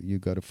you and you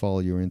got to follow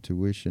your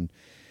intuition.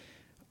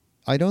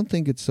 I don't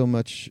think it's so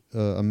much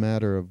a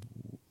matter of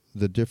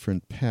the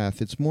different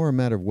path. It's more a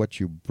matter of what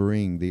you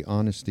bring, the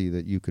honesty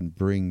that you can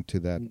bring to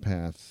that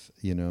path,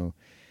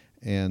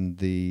 and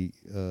the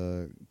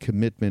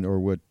commitment,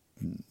 or what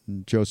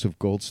Joseph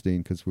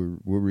Goldstein, because we're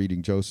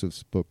reading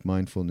Joseph's book,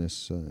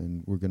 Mindfulness,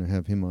 and we're going to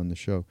have him on the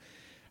show,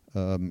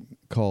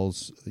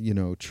 calls,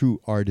 true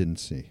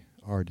ardency,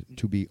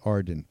 to be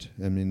ardent.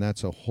 I mean,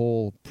 that's a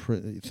whole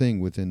thing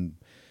within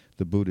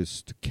the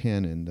Buddhist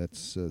canon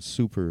that's a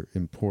super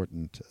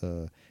important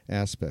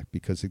aspect,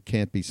 because it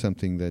can't be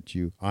something that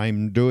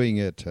I'm doing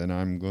it and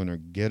I'm going to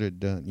get it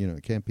done.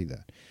 It can't be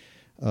that.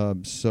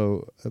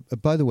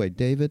 By the way,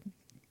 David,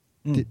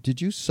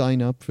 did you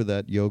sign up for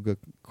that yoga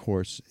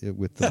course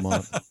with the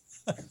monk?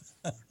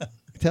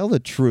 Tell the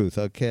truth,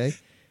 okay?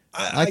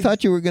 I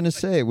thought you were going to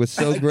say it was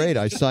so great.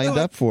 I signed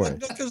up for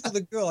it. Not because of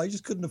the girl. I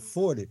just couldn't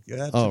afford it. You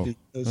had to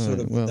be sort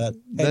of that.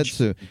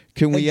 That's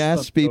can we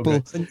ask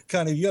people?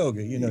 Kind of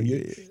yoga.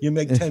 You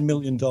make $10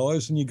 million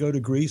and you go to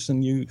Greece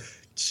and you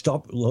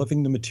stop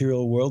loving the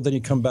material world. Then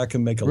you come back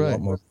and make a lot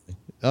more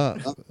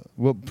money.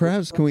 Well,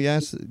 perhaps can we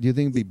ask? Do you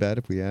think it'd be bad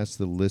if we asked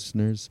the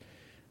listeners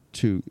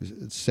to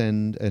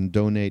send and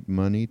donate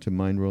money to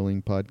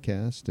Mindrolling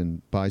Podcast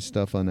and buy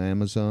stuff on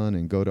Amazon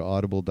and go to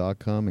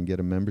audible.com and get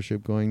a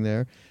membership going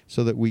there,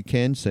 so that we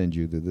can send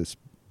you to this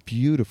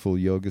beautiful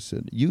yoga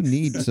center? You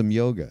need some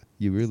yoga.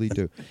 You really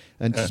do.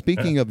 And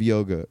speaking of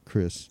yoga,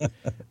 Chris,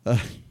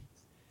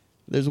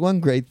 there's one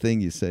great thing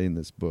you say in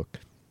this book.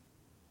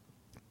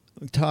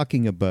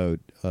 talking about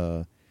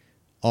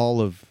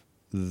all of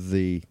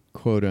the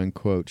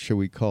quote-unquote, shall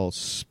we call,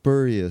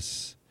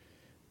 spurious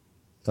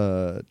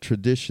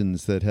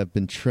traditions that have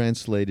been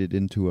translated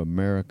into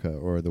America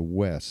or the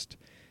West,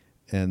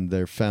 and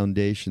their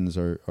foundations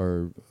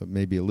are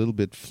maybe a little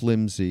bit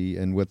flimsy,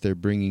 and what they're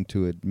bringing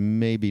to it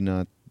maybe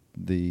not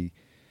the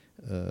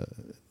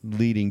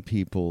leading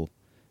people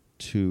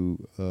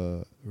to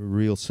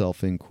real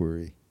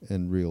self-inquiry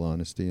and real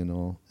honesty and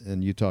all.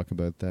 And you talk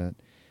about that.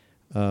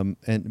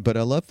 But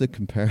I love the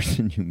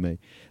comparison you make.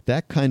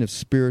 That kind of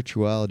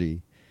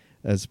spirituality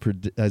as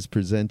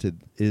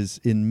presented is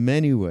in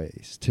many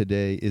ways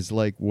today is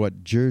like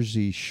what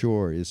Jersey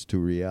Shore is to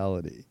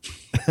reality.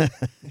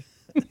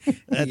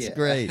 That's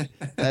great.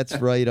 That's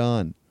right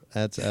on.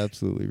 That's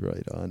absolutely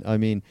right on. I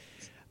mean,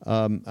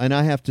 and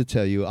I have to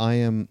tell you,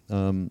 I'm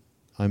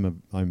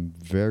a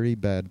very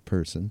bad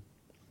person.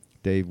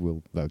 Dave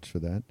will vouch for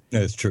that.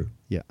 That's true.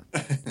 Yeah,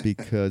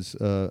 because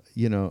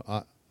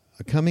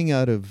coming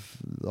out of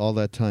all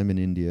that time in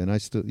India, and I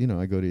still,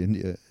 I go to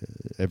India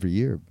every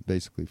year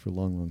basically for a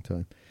long, long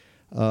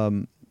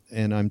time,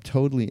 and I'm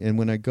totally. And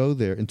when I go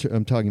there,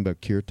 I'm talking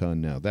about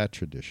kirtan now, that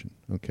tradition,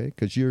 okay?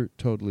 Because you're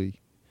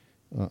totally,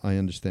 I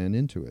understand,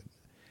 into it.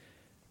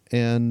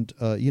 And,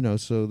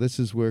 so this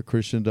is where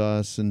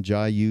Krishnadas and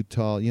Jai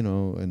Uttal,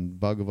 and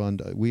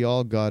Bhagavan, we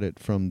all got it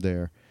from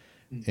there.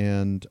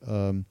 And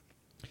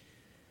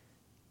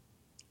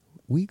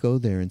we go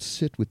there and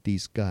sit with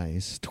these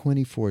guys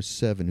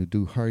 24/7 who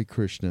do Hare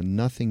Krishna,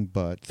 nothing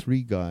but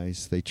three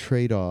guys. They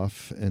trade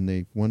off,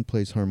 and one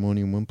plays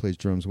harmonium, one plays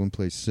drums, one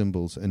plays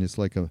cymbals, and it's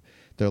like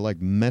they're like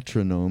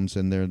metronomes,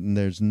 and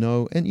there's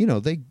no, and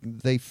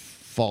they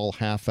fall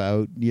half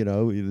out,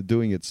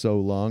 doing it so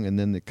long, and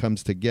then it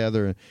comes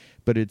together,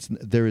 but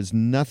there is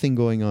nothing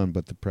going on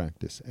but the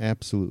practice,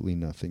 absolutely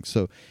nothing.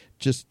 So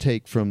just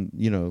take from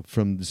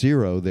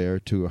zero there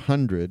to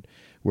 100,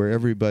 where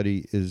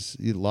everybody is,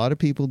 a lot of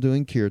people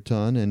doing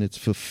kirtan, and it's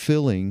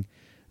fulfilling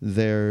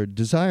their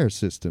desire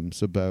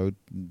systems about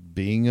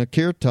being a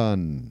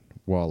kirtan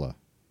wala.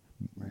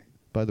 Right.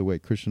 By the way,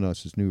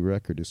 Krishnadas's new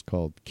record is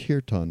called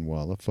Kirtan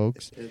Wala,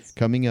 folks. It's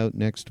coming out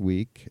next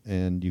week,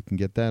 and you can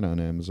get that on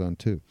Amazon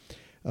too.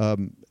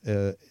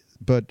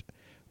 But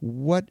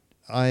what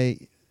I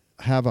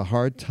have a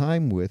hard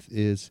time with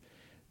is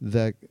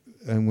that,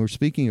 and we're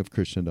speaking of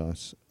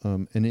Krishnadas,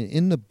 and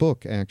in the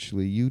book,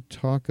 actually, you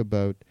talk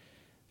about,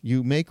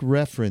 you make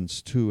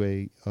reference to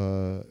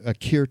a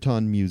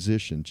kirtan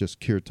musician,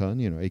 just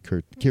kirtan, a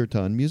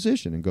kirtan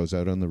musician, and goes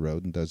out on the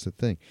road and does the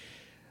thing.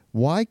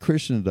 Why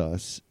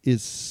Krishnadas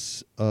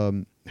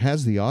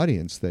has the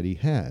audience that he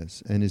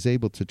has and is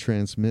able to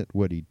transmit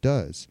what he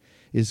does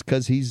is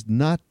because he is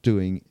not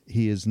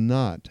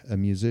a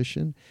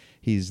musician,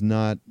 he's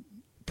not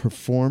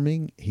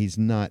performing, he's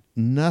not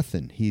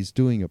nothing. He's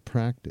doing a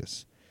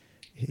practice.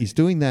 He's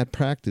doing that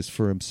practice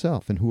for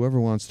himself, and whoever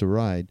wants to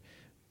ride,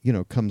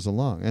 comes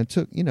along. And it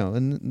took,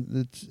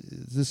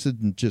 this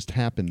didn't just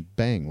happen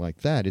bang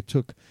like that. It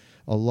took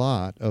a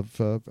lot of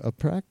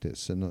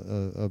practice and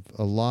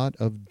a lot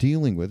of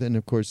dealing with it. And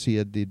of course, he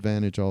had the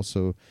advantage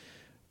also.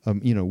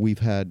 We've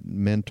had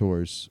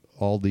mentors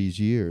all these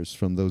years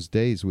from those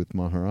days with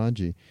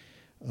Maharaji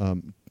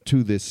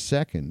to this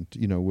second.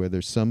 Where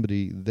there's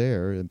somebody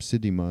there,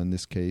 Siddhima in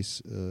this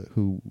case,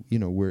 who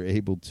we're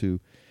able to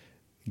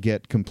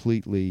get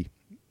completely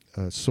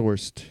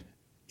sourced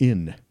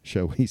in,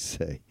 shall we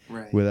say,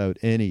 right, without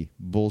any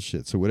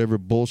bullshit. So whatever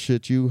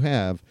bullshit you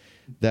have,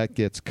 that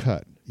gets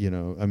cut.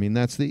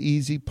 That's the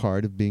easy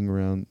part of being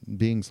around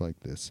beings like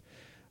this.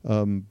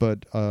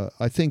 But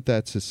I think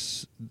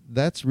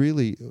that's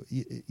really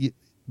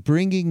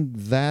bringing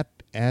that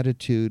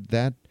attitude,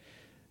 that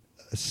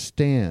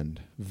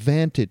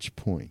vantage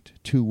point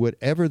to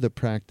whatever the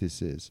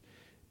practice is,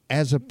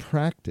 as a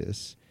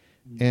practice,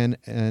 and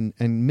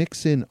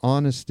mix in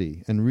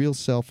honesty and real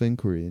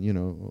self-inquiry. And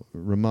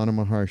Ramana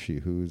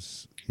Maharshi,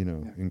 who's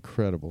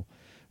incredible,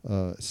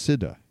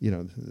 Siddha,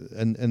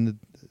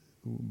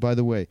 by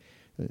the way.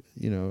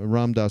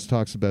 Ram Dass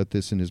talks about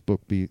this in his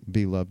book, Be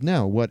Loved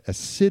Now, what a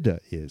siddha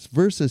is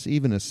versus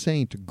even a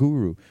saint,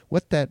 guru,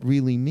 what that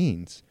really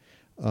means.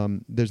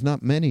 There's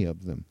not many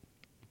of them.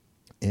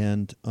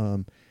 And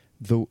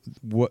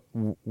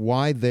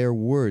why their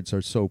words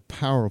are so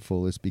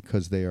powerful is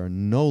because they are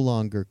no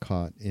longer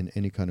caught in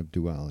any kind of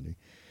duality.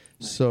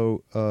 Right.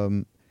 So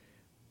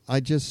I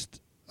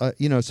just,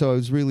 so I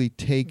was really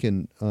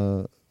taken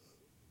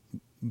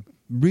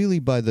really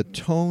by the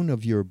tone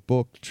of your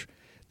book,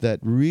 that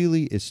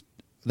really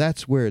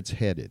that's where it's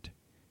headed.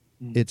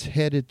 It's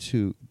headed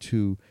to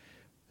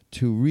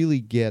really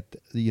get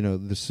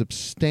the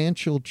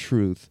substantial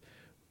truth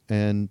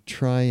and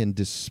try and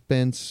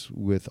dispense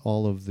with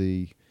all of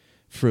the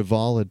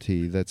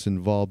frivolity that's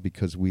involved,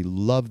 because we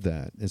love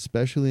that,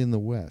 especially in the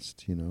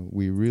West.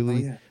 We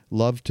really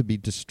love to be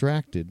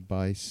distracted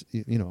by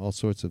all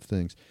sorts of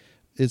things.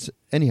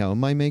 Anyhow,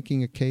 am I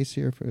making a case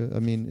here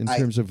in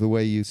terms of the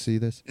way you see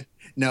this?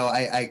 No,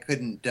 I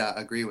couldn't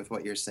agree with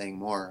what you're saying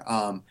more.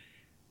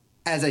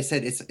 as I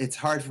said, it's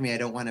hard for me. I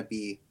don't want to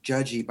be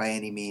judgy by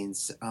any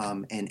means,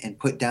 and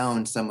put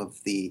down some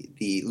of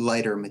the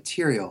lighter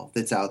material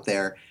that's out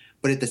there.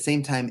 But at the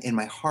same time, in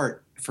my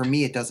heart, for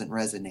me, it doesn't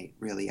resonate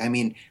really. I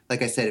mean,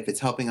 like I said, if it's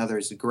helping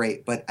others,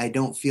 great. But I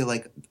don't feel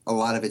like a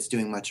lot of it's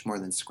doing much more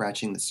than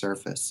scratching the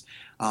surface.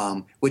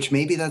 Which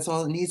maybe that's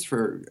all it needs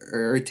for,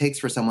 or it takes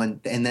for someone,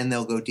 and then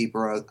they'll go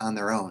deeper on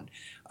their own.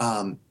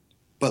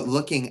 But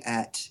looking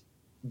at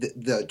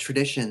the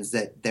traditions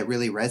that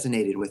really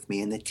resonated with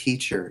me, and the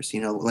teachers,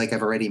 like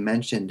I've already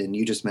mentioned, and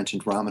you just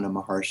mentioned Ramana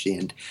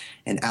Maharshi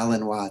and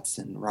Alan Watts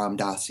and Ram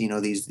Dass,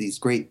 these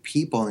great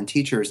people and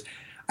teachers.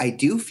 I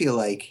do feel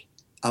like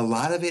a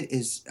lot of it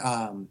is,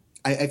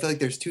 I feel like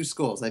there's two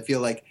schools. I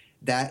feel like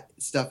that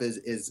stuff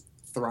is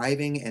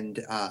thriving, and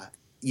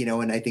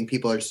and I think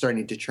people are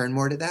starting to turn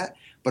more to that.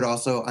 But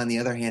also on the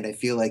other hand, I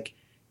feel like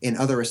in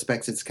other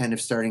respects, it's kind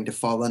of starting to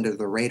fall under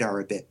the radar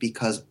a bit,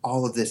 because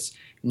all of this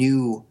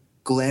new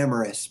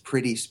glamorous,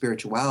 pretty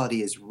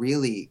spirituality is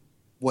really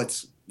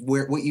what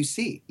you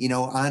see,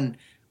 on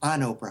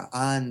Oprah,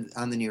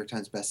 on the New York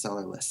Times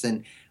bestseller list.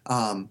 And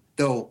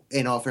though,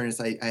 in all fairness,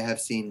 I have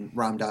seen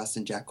Ram Dass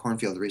and Jack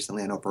Kornfield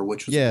recently on Oprah,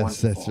 which was wonderful.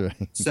 Yes, that's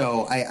right.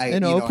 So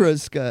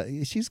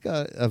and she's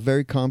got a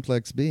very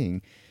complex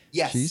being.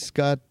 Yes, she's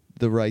got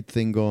the right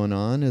thing going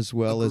on, as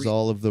well as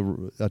all of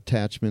the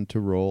attachment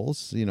to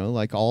roles,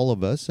 like all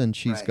of us, and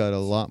she's got a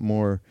lot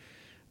more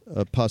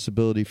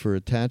possibility for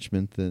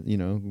attachment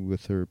than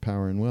with her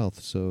power and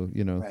wealth. So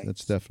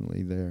that's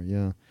definitely there.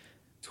 Yeah,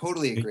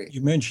 totally agree.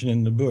 You mentioned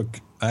in the book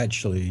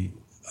actually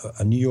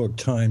a New York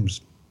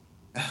Times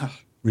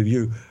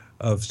review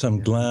of some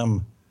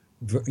glam,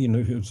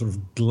 sort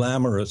of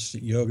glamorous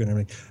yoga and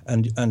everything,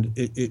 and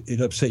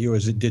it upset you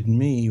as it did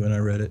me when I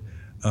read it,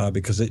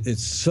 because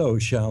it's so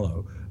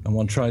shallow, and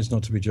one tries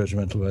not to be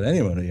judgmental about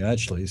anybody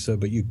actually. So,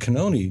 but you can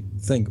only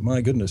think, my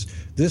goodness,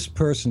 this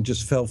person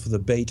just fell for the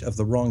bait of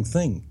the wrong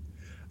thing.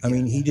 I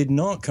mean, he did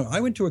not come. I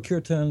went to a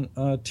kirtan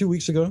 2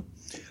 weeks ago,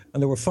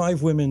 and there were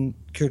 5 women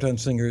kirtan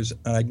singers,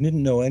 and I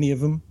didn't know any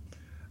of them.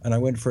 And I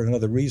went for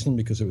another reason,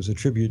 because it was a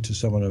tribute to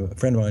a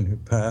friend of mine who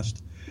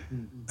passed.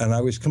 Mm-hmm. And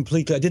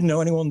I didn't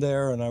know anyone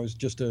there, and I was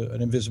just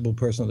an invisible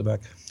person at the back.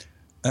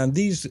 And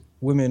these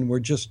women were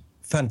just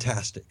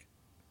fantastic.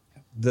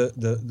 The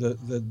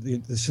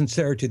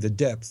sincerity, the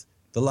depth,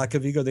 the lack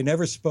of ego. They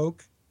never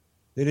spoke.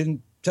 They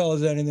didn't tell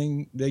us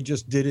anything. They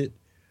just did it.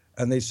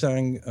 And they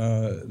sang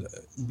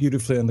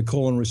beautifully, and the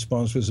call and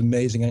response was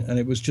amazing. And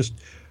it was just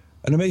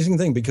an amazing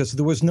thing, because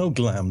there was no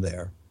glam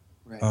there.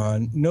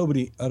 Right.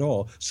 Nobody at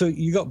all. So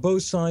you got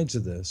both sides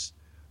of this.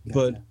 Yeah.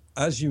 But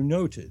as you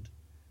noted,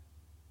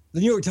 the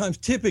New York Times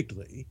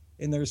typically,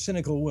 in their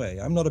cynical way,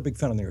 I'm not a big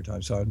fan of the New York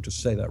Times, so I'll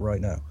just say that right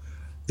now.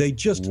 They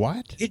just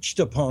hitched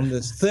upon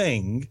this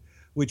thing,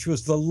 which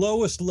was the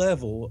lowest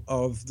level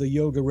of the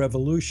yoga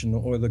revolution,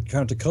 or the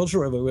counterculture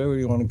revolution, whatever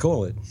you want to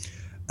call it.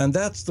 And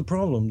that's the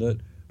problem, that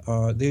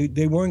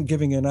they weren't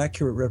giving an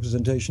accurate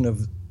representation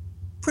of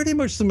pretty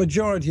much the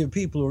majority of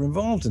people who are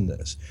involved in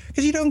this.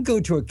 Because you don't go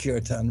to a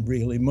kirtan,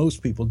 really.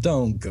 Most people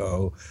don't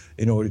go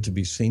in order to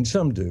be seen.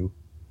 Some do,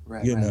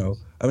 you know.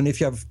 I mean, if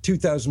you have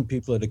 2,000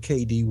 people at a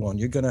KD one,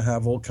 you're going to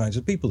have all kinds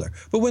of people there.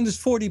 But when there's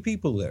 40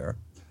 people there,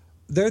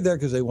 they're there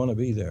because they want to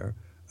be there.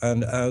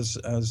 And as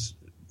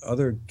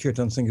other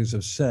kirtan singers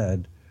have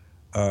said,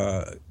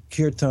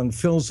 kirtan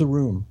fills the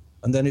room,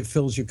 and then it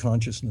fills your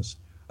consciousness.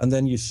 And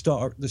then it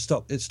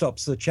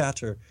stops the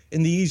chatter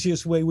in the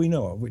easiest way we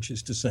know of, which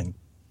is to sing.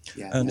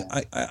 Yeah, and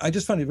yeah. I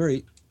just find it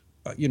very,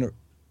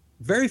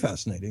 very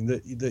fascinating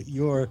that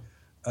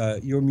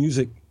your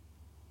music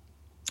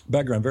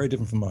background, very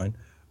different from mine,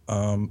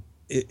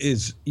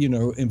 is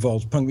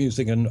involves punk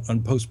music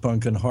and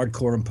post-punk and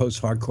hardcore and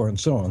post-hardcore and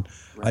so on.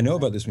 Right, I know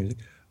about this music,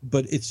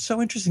 but it's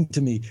so interesting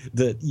to me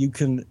that you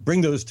can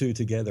bring those two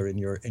together in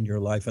your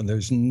life, and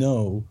there's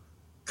no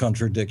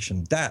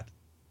contradiction. That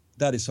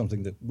is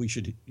something that we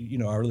should,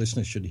 our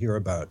listeners should hear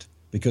about,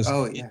 because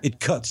it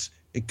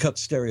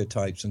cuts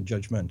stereotypes and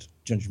judgmental.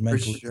 For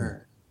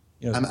sure.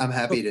 I'm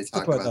happy to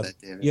talk about that,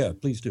 David. Yeah,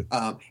 please do.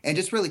 And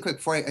just really quick,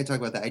 before I talk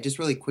about that, I just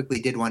really quickly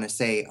did want to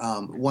say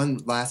one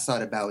last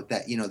thought about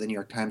that, the New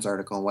York Times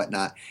article and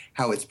whatnot,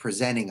 how it's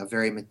presenting a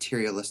very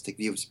materialistic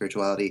view of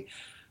spirituality.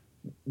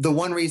 The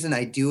one reason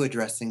I do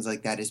address things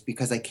like that is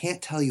because I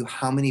can't tell you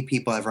how many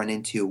people I've run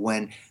into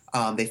when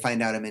they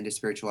find out I'm into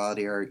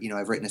spirituality, or,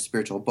 I've written a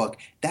spiritual book.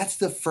 That's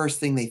the first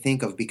thing they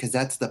think of, because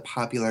that's the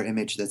popular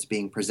image that's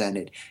being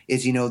presented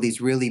is,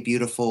 these really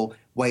beautiful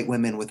white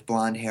women with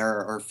blonde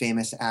hair, or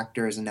famous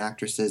actors and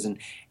actresses.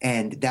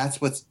 And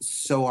that's what's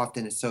so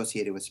often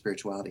associated with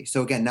spirituality.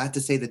 So again, not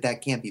to say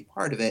that can't be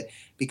part of it,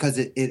 because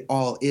it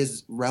all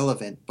is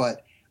relevant,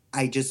 but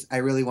I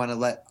really want to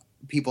let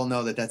people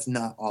know that that's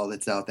not all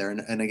that's out there.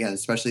 And again,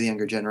 especially the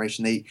younger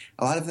generation, a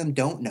lot of them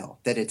don't know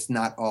that it's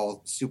not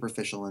all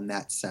superficial in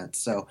that sense.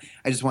 So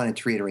I just wanted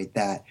to reiterate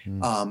that,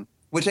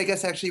 which I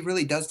guess actually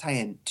really does tie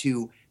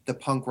into the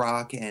punk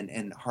rock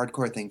and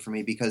hardcore thing for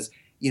me, because,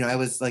 I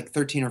was like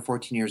 13 or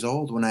 14 years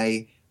old when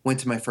I went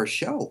to my first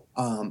show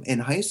in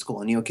high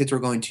school, and, kids were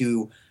going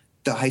to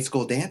the high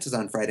school dances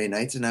on Friday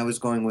nights, and I was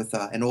going with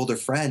an older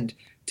friend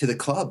to the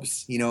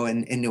clubs,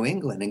 in New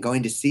England, and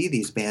going to see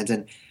these bands.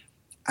 And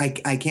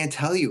I can't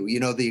tell you,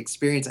 the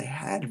experience I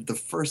had the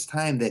first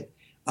time that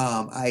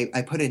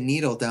I put a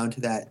needle down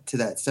to that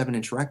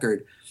 7-inch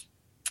record,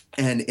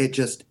 and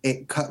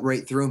it cut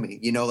right through me,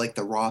 like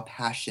the raw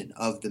passion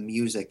of the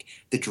music,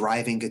 the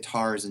driving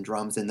guitars and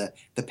drums, and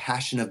the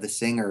passion of the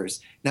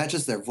singers, not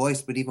just their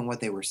voice, but even what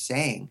they were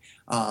saying.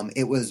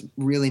 It was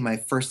really my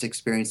first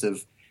experience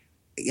of,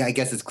 I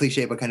guess it's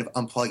cliche, but kind of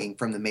unplugging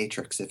from the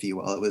matrix, if you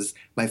will. It was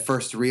my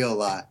first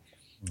real,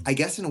 I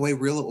guess in a way,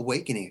 real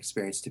awakening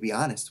experience, to be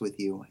honest with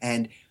you.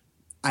 And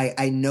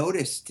I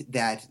noticed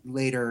that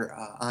later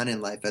on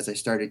in life, as I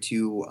started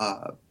to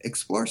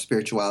explore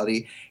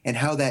spirituality, and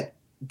how that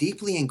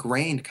deeply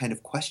ingrained kind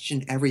of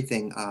question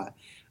everything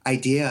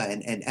idea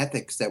and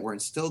ethics that were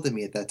instilled in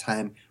me at that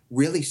time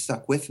really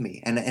stuck with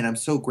me. And I'm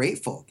so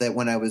grateful that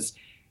when I was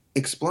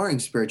exploring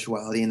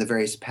spirituality and the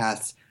various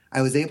paths,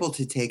 I was able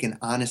to take an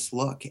honest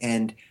look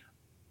and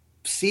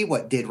see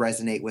what did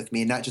resonate with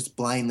me, and not just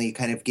blindly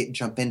kind of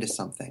jump into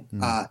something.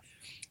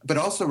 But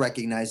also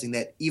recognizing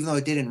that even though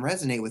it didn't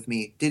resonate with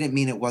me, didn't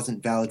mean it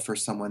wasn't valid for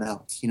someone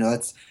else.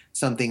 That's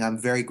something I'm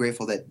very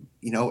grateful that,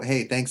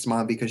 hey, thanks,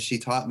 Mom, because she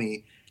taught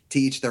me to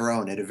each their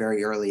own at a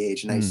very early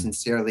age. And I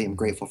sincerely am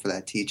grateful for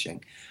that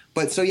teaching.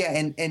 But so, yeah,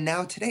 and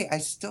now today, I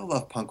still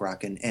love punk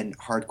rock and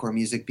hardcore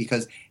music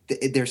because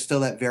there's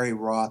still that very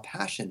raw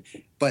passion.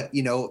 But,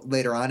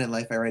 later on in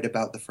life, I write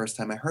about the first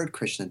time I heard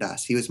Krishna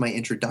Das. He was my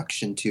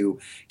introduction to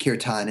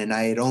Kirtan, and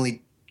I had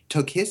only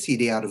took his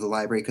CD out of the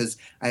library because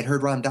I had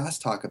heard Ram Dass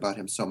talk about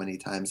him so many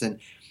times. And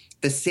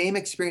the same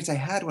experience I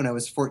had when I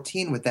was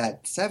 14 with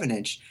that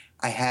 7-inch,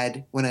 I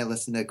had when I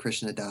listened to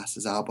Krishna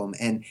Das's album.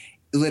 And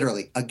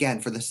literally, again,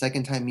 for the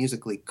second time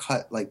musically,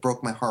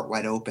 broke my heart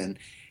wide open.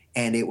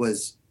 And it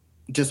was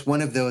just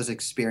one of those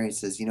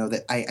experiences,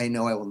 that I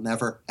know I will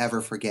never, ever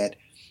forget.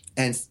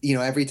 And,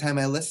 every time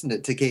I listen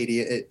to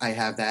Katie, I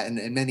have that,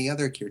 and many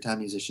other Kirtan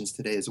musicians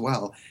today as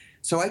well.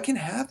 So I can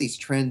have these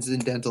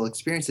transcendental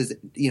experiences.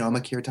 I'm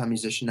a Kirtan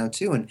musician now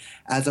too. And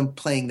as I'm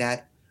playing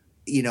that,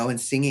 and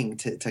singing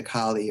to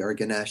Kali or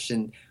Ganesh,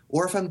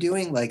 or if I'm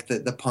doing like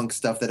the punk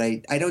stuff that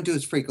I don't do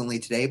as frequently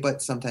today,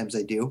 but sometimes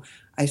I do,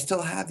 I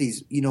still have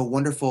these,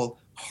 wonderful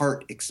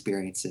heart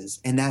experiences.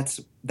 And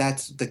that's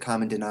the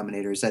common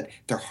denominator, is that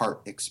they're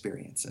heart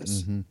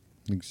experiences.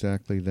 Mm-hmm.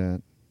 Exactly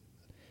that.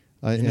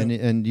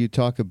 And you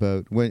talk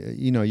about, when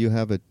you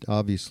have it,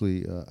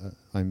 obviously,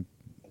 I'm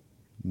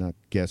not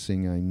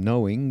guessing, I'm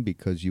knowing,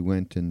 because you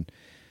went and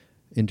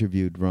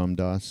interviewed Ram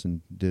Dass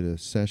and did a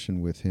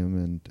session with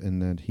him,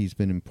 and that he's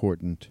been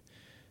important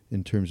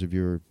in terms of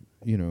your,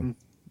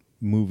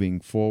 moving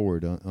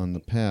forward on the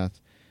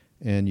path.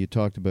 And you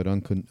talked about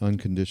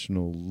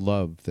unconditional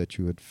love that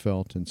you had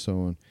felt and so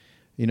on.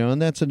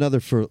 And that's another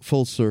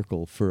full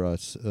circle for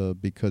us,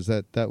 because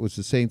that was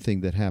the same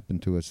thing that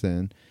happened to us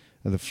then.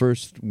 The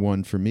first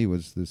one for me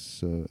was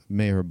this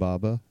Meher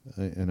Baba,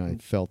 and I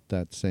felt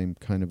that same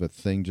kind of a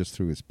thing just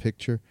through his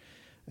picture.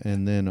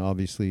 And then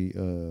obviously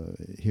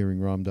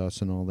hearing Ram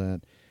Dass and all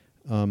that.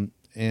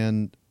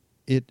 And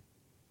it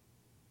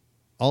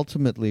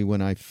ultimately,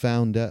 when I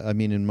found out,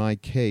 in my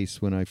case,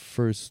 when I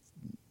first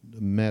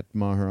met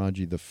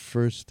Maharaji, the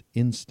first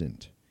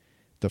instant,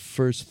 the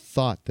first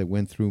thought that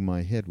went through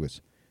my head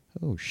was,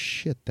 oh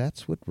shit,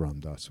 that's what Ram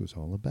Dass was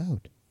all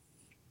about.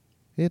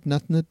 It had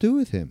nothing to do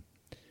with him.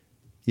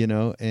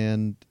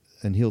 And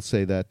he'll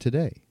say that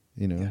today,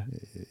 Yeah.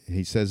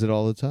 He says it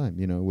all the time,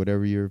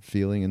 whatever you're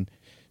feeling. And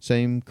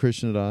same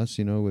Krishna Das,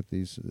 with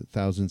these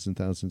thousands and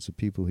thousands of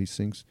people he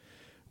sings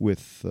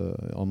with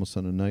almost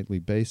on a nightly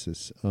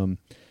basis.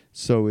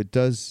 So it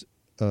does,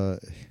 the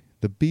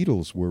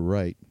Beatles were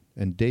right.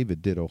 And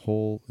David did a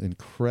whole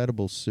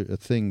incredible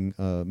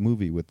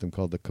movie with them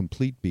called The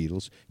Complete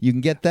Beatles. You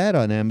can get that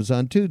on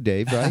Amazon too,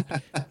 Dave, right?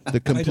 The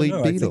Complete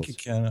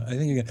Beatles. I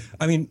think you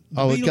can.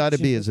 It got to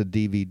be as a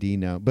DVD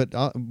now.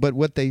 But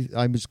what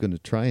I was going to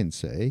try and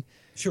say,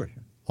 sure,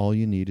 all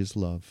you need is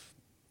love.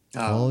 Oh.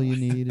 All you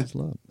need is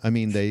love.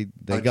 They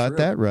got true.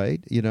 that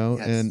right, Yes.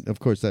 And of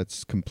course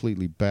that's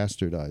completely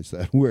bastardized,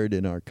 that word,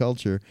 in our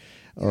culture,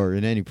 or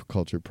in any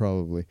culture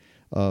probably.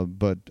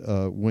 But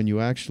when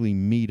you actually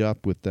meet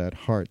up with that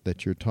heart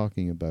that you're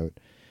talking about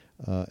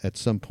at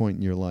some point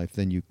in your life,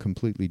 then you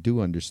completely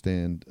do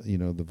understand,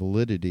 the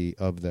validity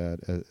of that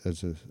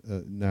as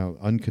now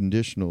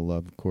unconditional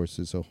love, of course,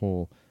 is a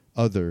whole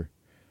other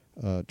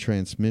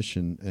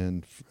transmission,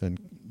 and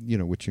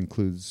which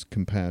includes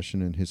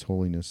compassion, and His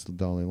Holiness the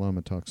Dalai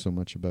Lama talks so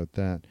much about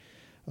that.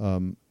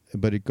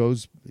 But it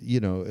goes,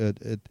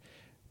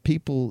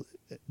 people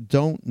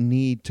don't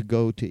need to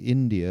go to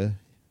India.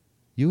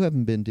 You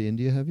haven't been to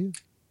India, have you?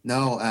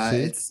 No,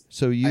 it's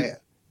so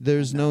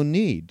there's no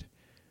need.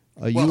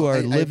 You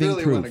are living I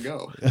really proof. want to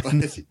go,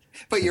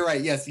 but you're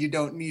right. Yes, you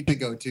don't need to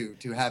go to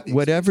have the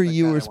whatever like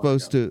you that, were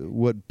supposed to.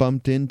 What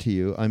bumped into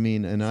you?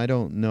 And I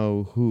don't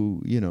know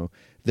who.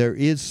 There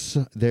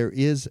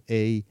is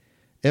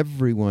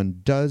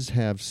everyone does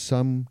have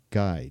some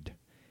guide.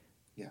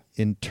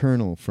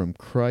 internal from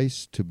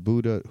Christ to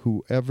Buddha,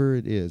 whoever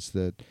it is,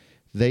 that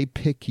they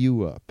pick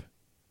you up,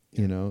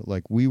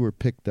 like we were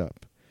picked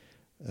up.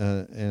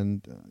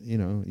 And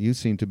you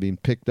seem to be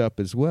picked up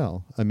as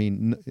well. I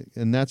mean,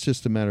 and that's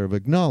just a matter of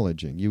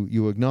acknowledging.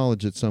 You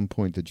acknowledge at some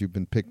point that you've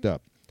been picked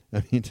up.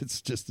 I mean,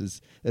 it's just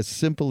as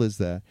simple as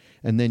that.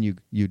 And then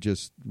you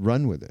just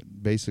run with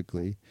it,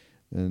 basically.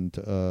 And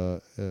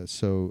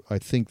so I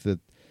think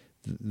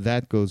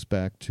that goes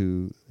back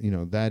to,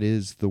 that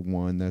is the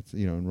one that's,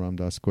 and Ram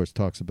Dass, of course,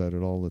 talks about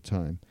it all the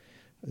time,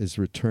 is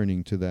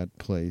returning to that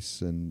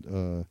place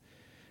and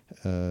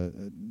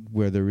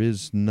where there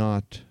is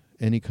not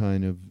any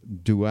kind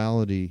of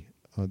duality.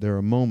 There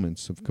are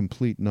moments of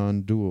complete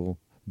non-dual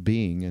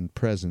being and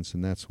presence,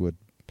 and that's what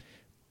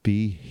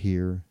Be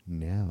Here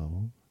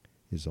Now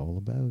is all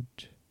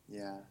about.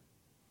 Yeah.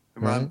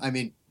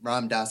 Right?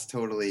 Ram Dass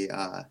totally,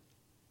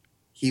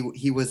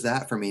 he was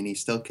that for me, and he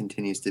still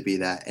continues to be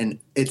that. And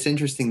it's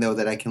interesting, though,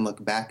 that I can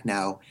look back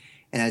now,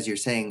 and as you're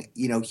saying,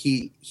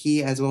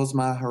 he as well as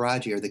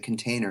Maharaji are the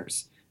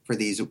containers for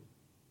these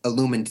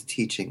illumined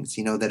teachings,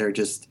 that are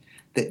just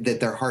that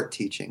they're heart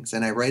teachings.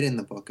 And I write in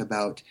the book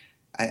about,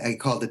 I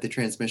called it the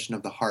transmission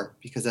of the heart,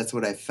 because that's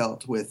what I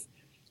felt with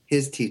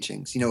his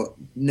teachings.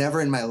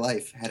 Never in my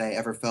life had I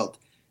ever felt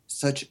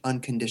such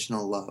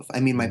unconditional love.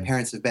 I mean, my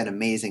parents have been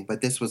amazing,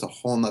 but this was a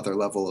whole nother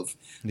level of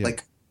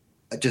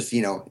just,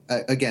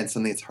 again,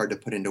 something that's hard to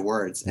put into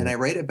words. And I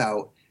write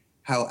about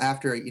how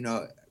after,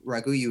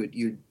 Raghu,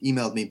 you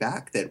emailed me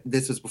back that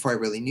this was before I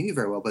really knew you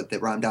very well, but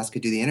that Ram Dass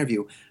could do the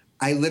interview.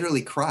 I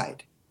literally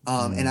cried.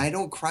 And I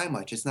don't cry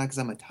much. It's not because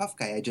I'm a tough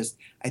guy.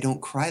 I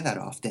don't cry that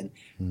often.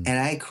 And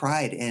I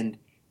cried. And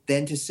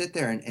then to sit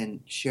there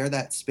and share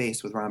that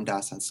space with Ram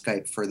Dass on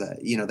Skype for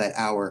that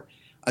hour,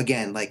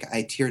 again, like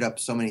I teared up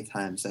so many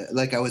times,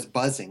 like I was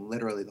buzzing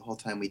literally the whole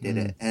time we did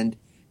it. And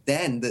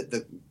then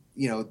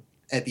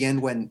at the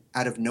end, when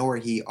out of nowhere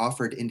he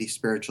offered Indie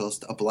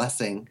Spiritualist a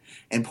blessing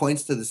and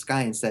points to the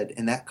sky and said,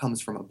 and that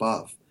comes from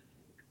above.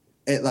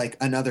 It like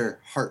another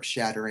heart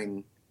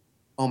shattering,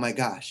 oh my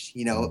gosh,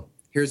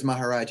 here's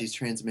Maharaji's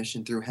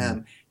transmission through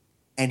him.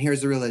 And here's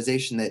the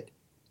realization that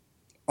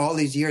all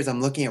these years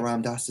I'm looking at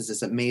Ram Dass as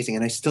this amazing,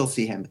 and I still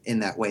see him in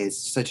that way. It's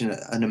such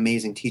an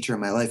amazing teacher in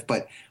my life.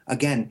 But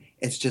again,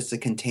 it's just a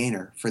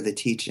container for the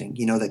teaching,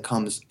 that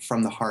comes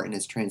from the heart and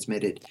is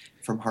transmitted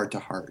from heart to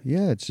heart.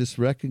 Yeah, it's just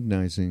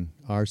recognizing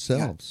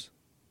ourselves,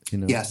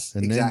 Yes,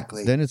 and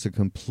exactly. Then it's a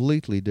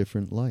completely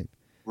different light.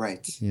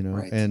 Right.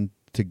 Right. And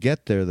to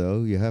get there,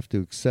 though, you have to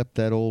accept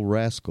that old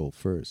rascal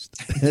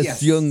first, as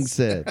Yes. Jung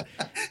said.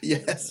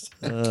 Yes.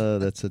 Oh,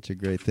 that's such a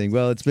great thing.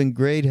 Well, it's been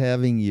great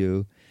having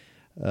you.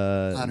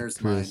 Honor's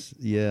Chris.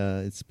 mine. Yeah,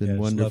 it's been Yeah,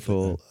 it's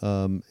wonderful.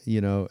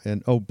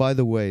 And oh, by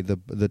the way, the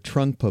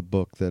Trungpa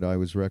book that I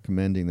was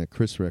recommending, that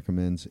Chris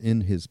recommends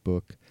in his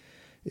book,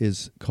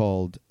 is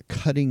called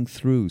Cutting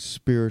Through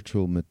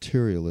Spiritual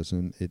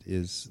Materialism. It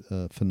is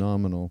a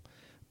phenomenal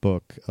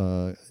book,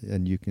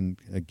 and you can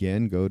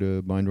again go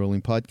to Mind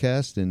Rolling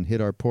Podcast and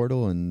hit our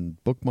portal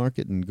and bookmark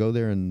it and go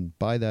there and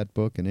buy that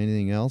book and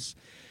anything else.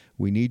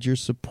 We need your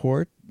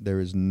support. There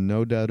is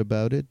no doubt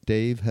about it.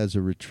 Dave has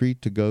a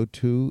retreat to go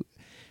to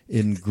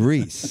in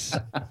Greece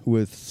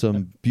with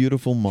some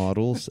beautiful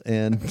models,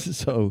 and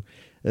so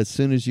as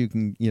soon as you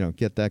can,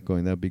 get that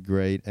going, that'd be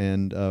great.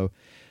 And of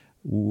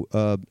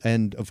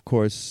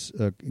course,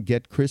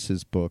 get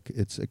Chris's book.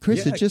 It's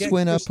Chris. It just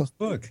went up.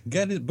 Book.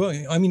 Get it book.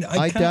 I mean,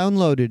 I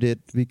downloaded it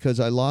because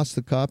I lost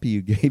the copy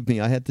you gave me.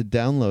 I had to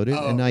download it,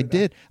 and I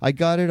did. I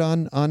got it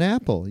on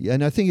Apple,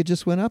 and I think it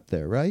just went up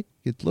there, right?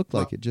 It looked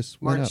like it just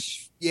went up.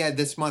 Yeah,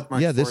 this month.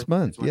 March yeah, this 4th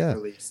month. Yeah.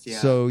 Released, yeah.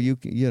 So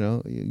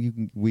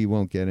we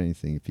won't get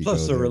anything if you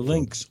Plus, go there there, are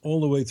links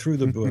all the way through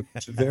the book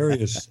to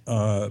various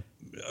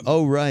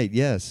oh, right.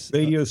 Yes.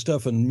 radio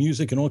stuff and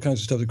music and all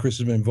kinds of stuff that Chris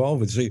has been involved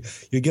with. So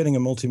you're getting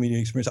a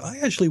multimedia experience. I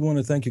actually want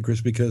to thank you,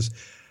 Chris, because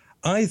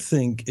I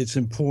think it's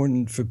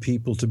important for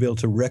people to be able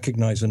to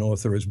recognize an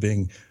author as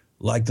being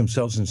like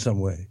themselves in some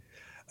way.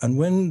 And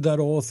when that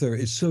author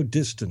is so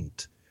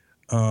distant,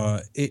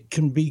 it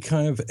can be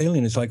kind of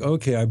alien. It's like,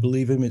 okay, I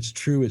believe him. It's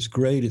true. It's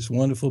great. It's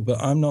wonderful.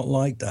 But I'm not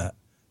like that.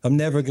 I'm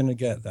never going to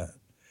get that.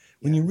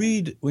 When you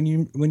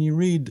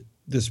read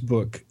this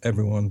book,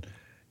 everyone,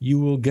 you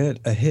will get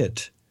a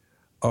hit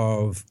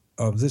of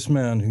this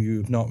man who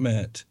you've not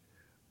met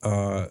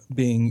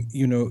being,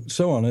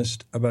 so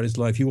honest about his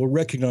life. You will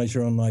recognize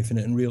your own life in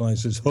it and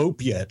realize there's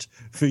hope yet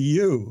for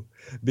you,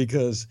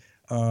 because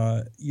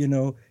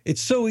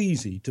it's so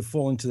easy to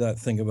fall into that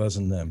thing of us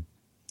and them.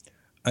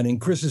 And in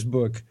Chris's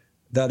book,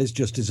 that is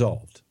just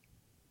dissolved.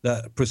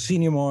 That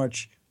proscenium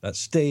arch, that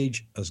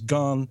stage has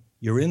gone.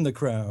 You're in the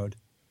crowd,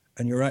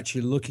 and you're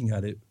actually looking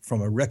at it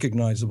from a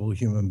recognizable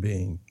human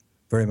being,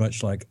 very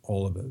much like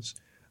all of us.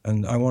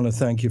 And I want to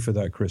thank you for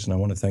that, Chris, and I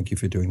want to thank you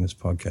for doing this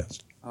podcast.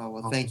 Oh,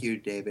 well, thank you,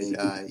 David.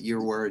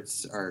 Your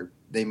words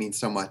they mean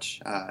so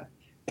much.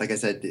 like I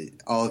said,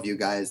 all of you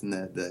guys and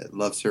the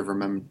Love Serve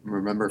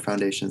Remember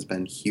Foundation has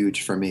been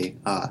huge for me.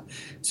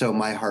 So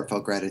my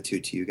heartfelt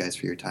gratitude to you guys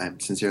for your time.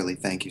 Sincerely,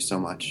 thank you so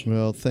much.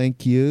 Well,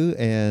 thank you.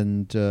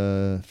 And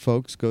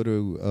folks, go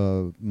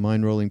to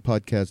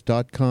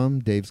mindrollingpodcast.com.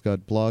 Dave's got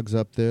blogs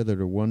up there that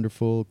are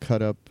wonderful.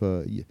 Cut up,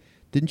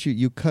 didn't you?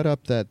 You cut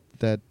up that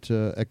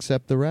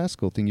Accept the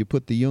Rascal thing. You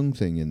put the Jung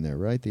thing in there,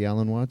 right? The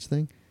Alan Watts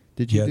thing.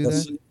 Did you do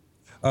that?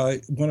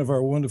 One of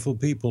our wonderful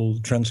people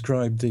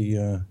transcribed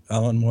the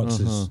Alan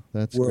Watts'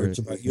 words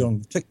about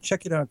Jung.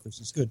 Check it out,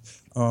 Chris. It's good.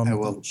 I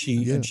will.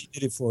 She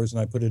did it for us,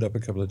 and I put it up a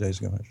couple of days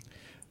ago.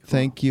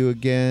 Thank you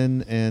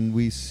again, and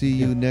we see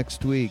you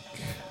next week.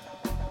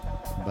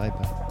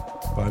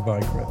 Bye-bye.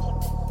 Bye-bye,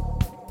 Chris.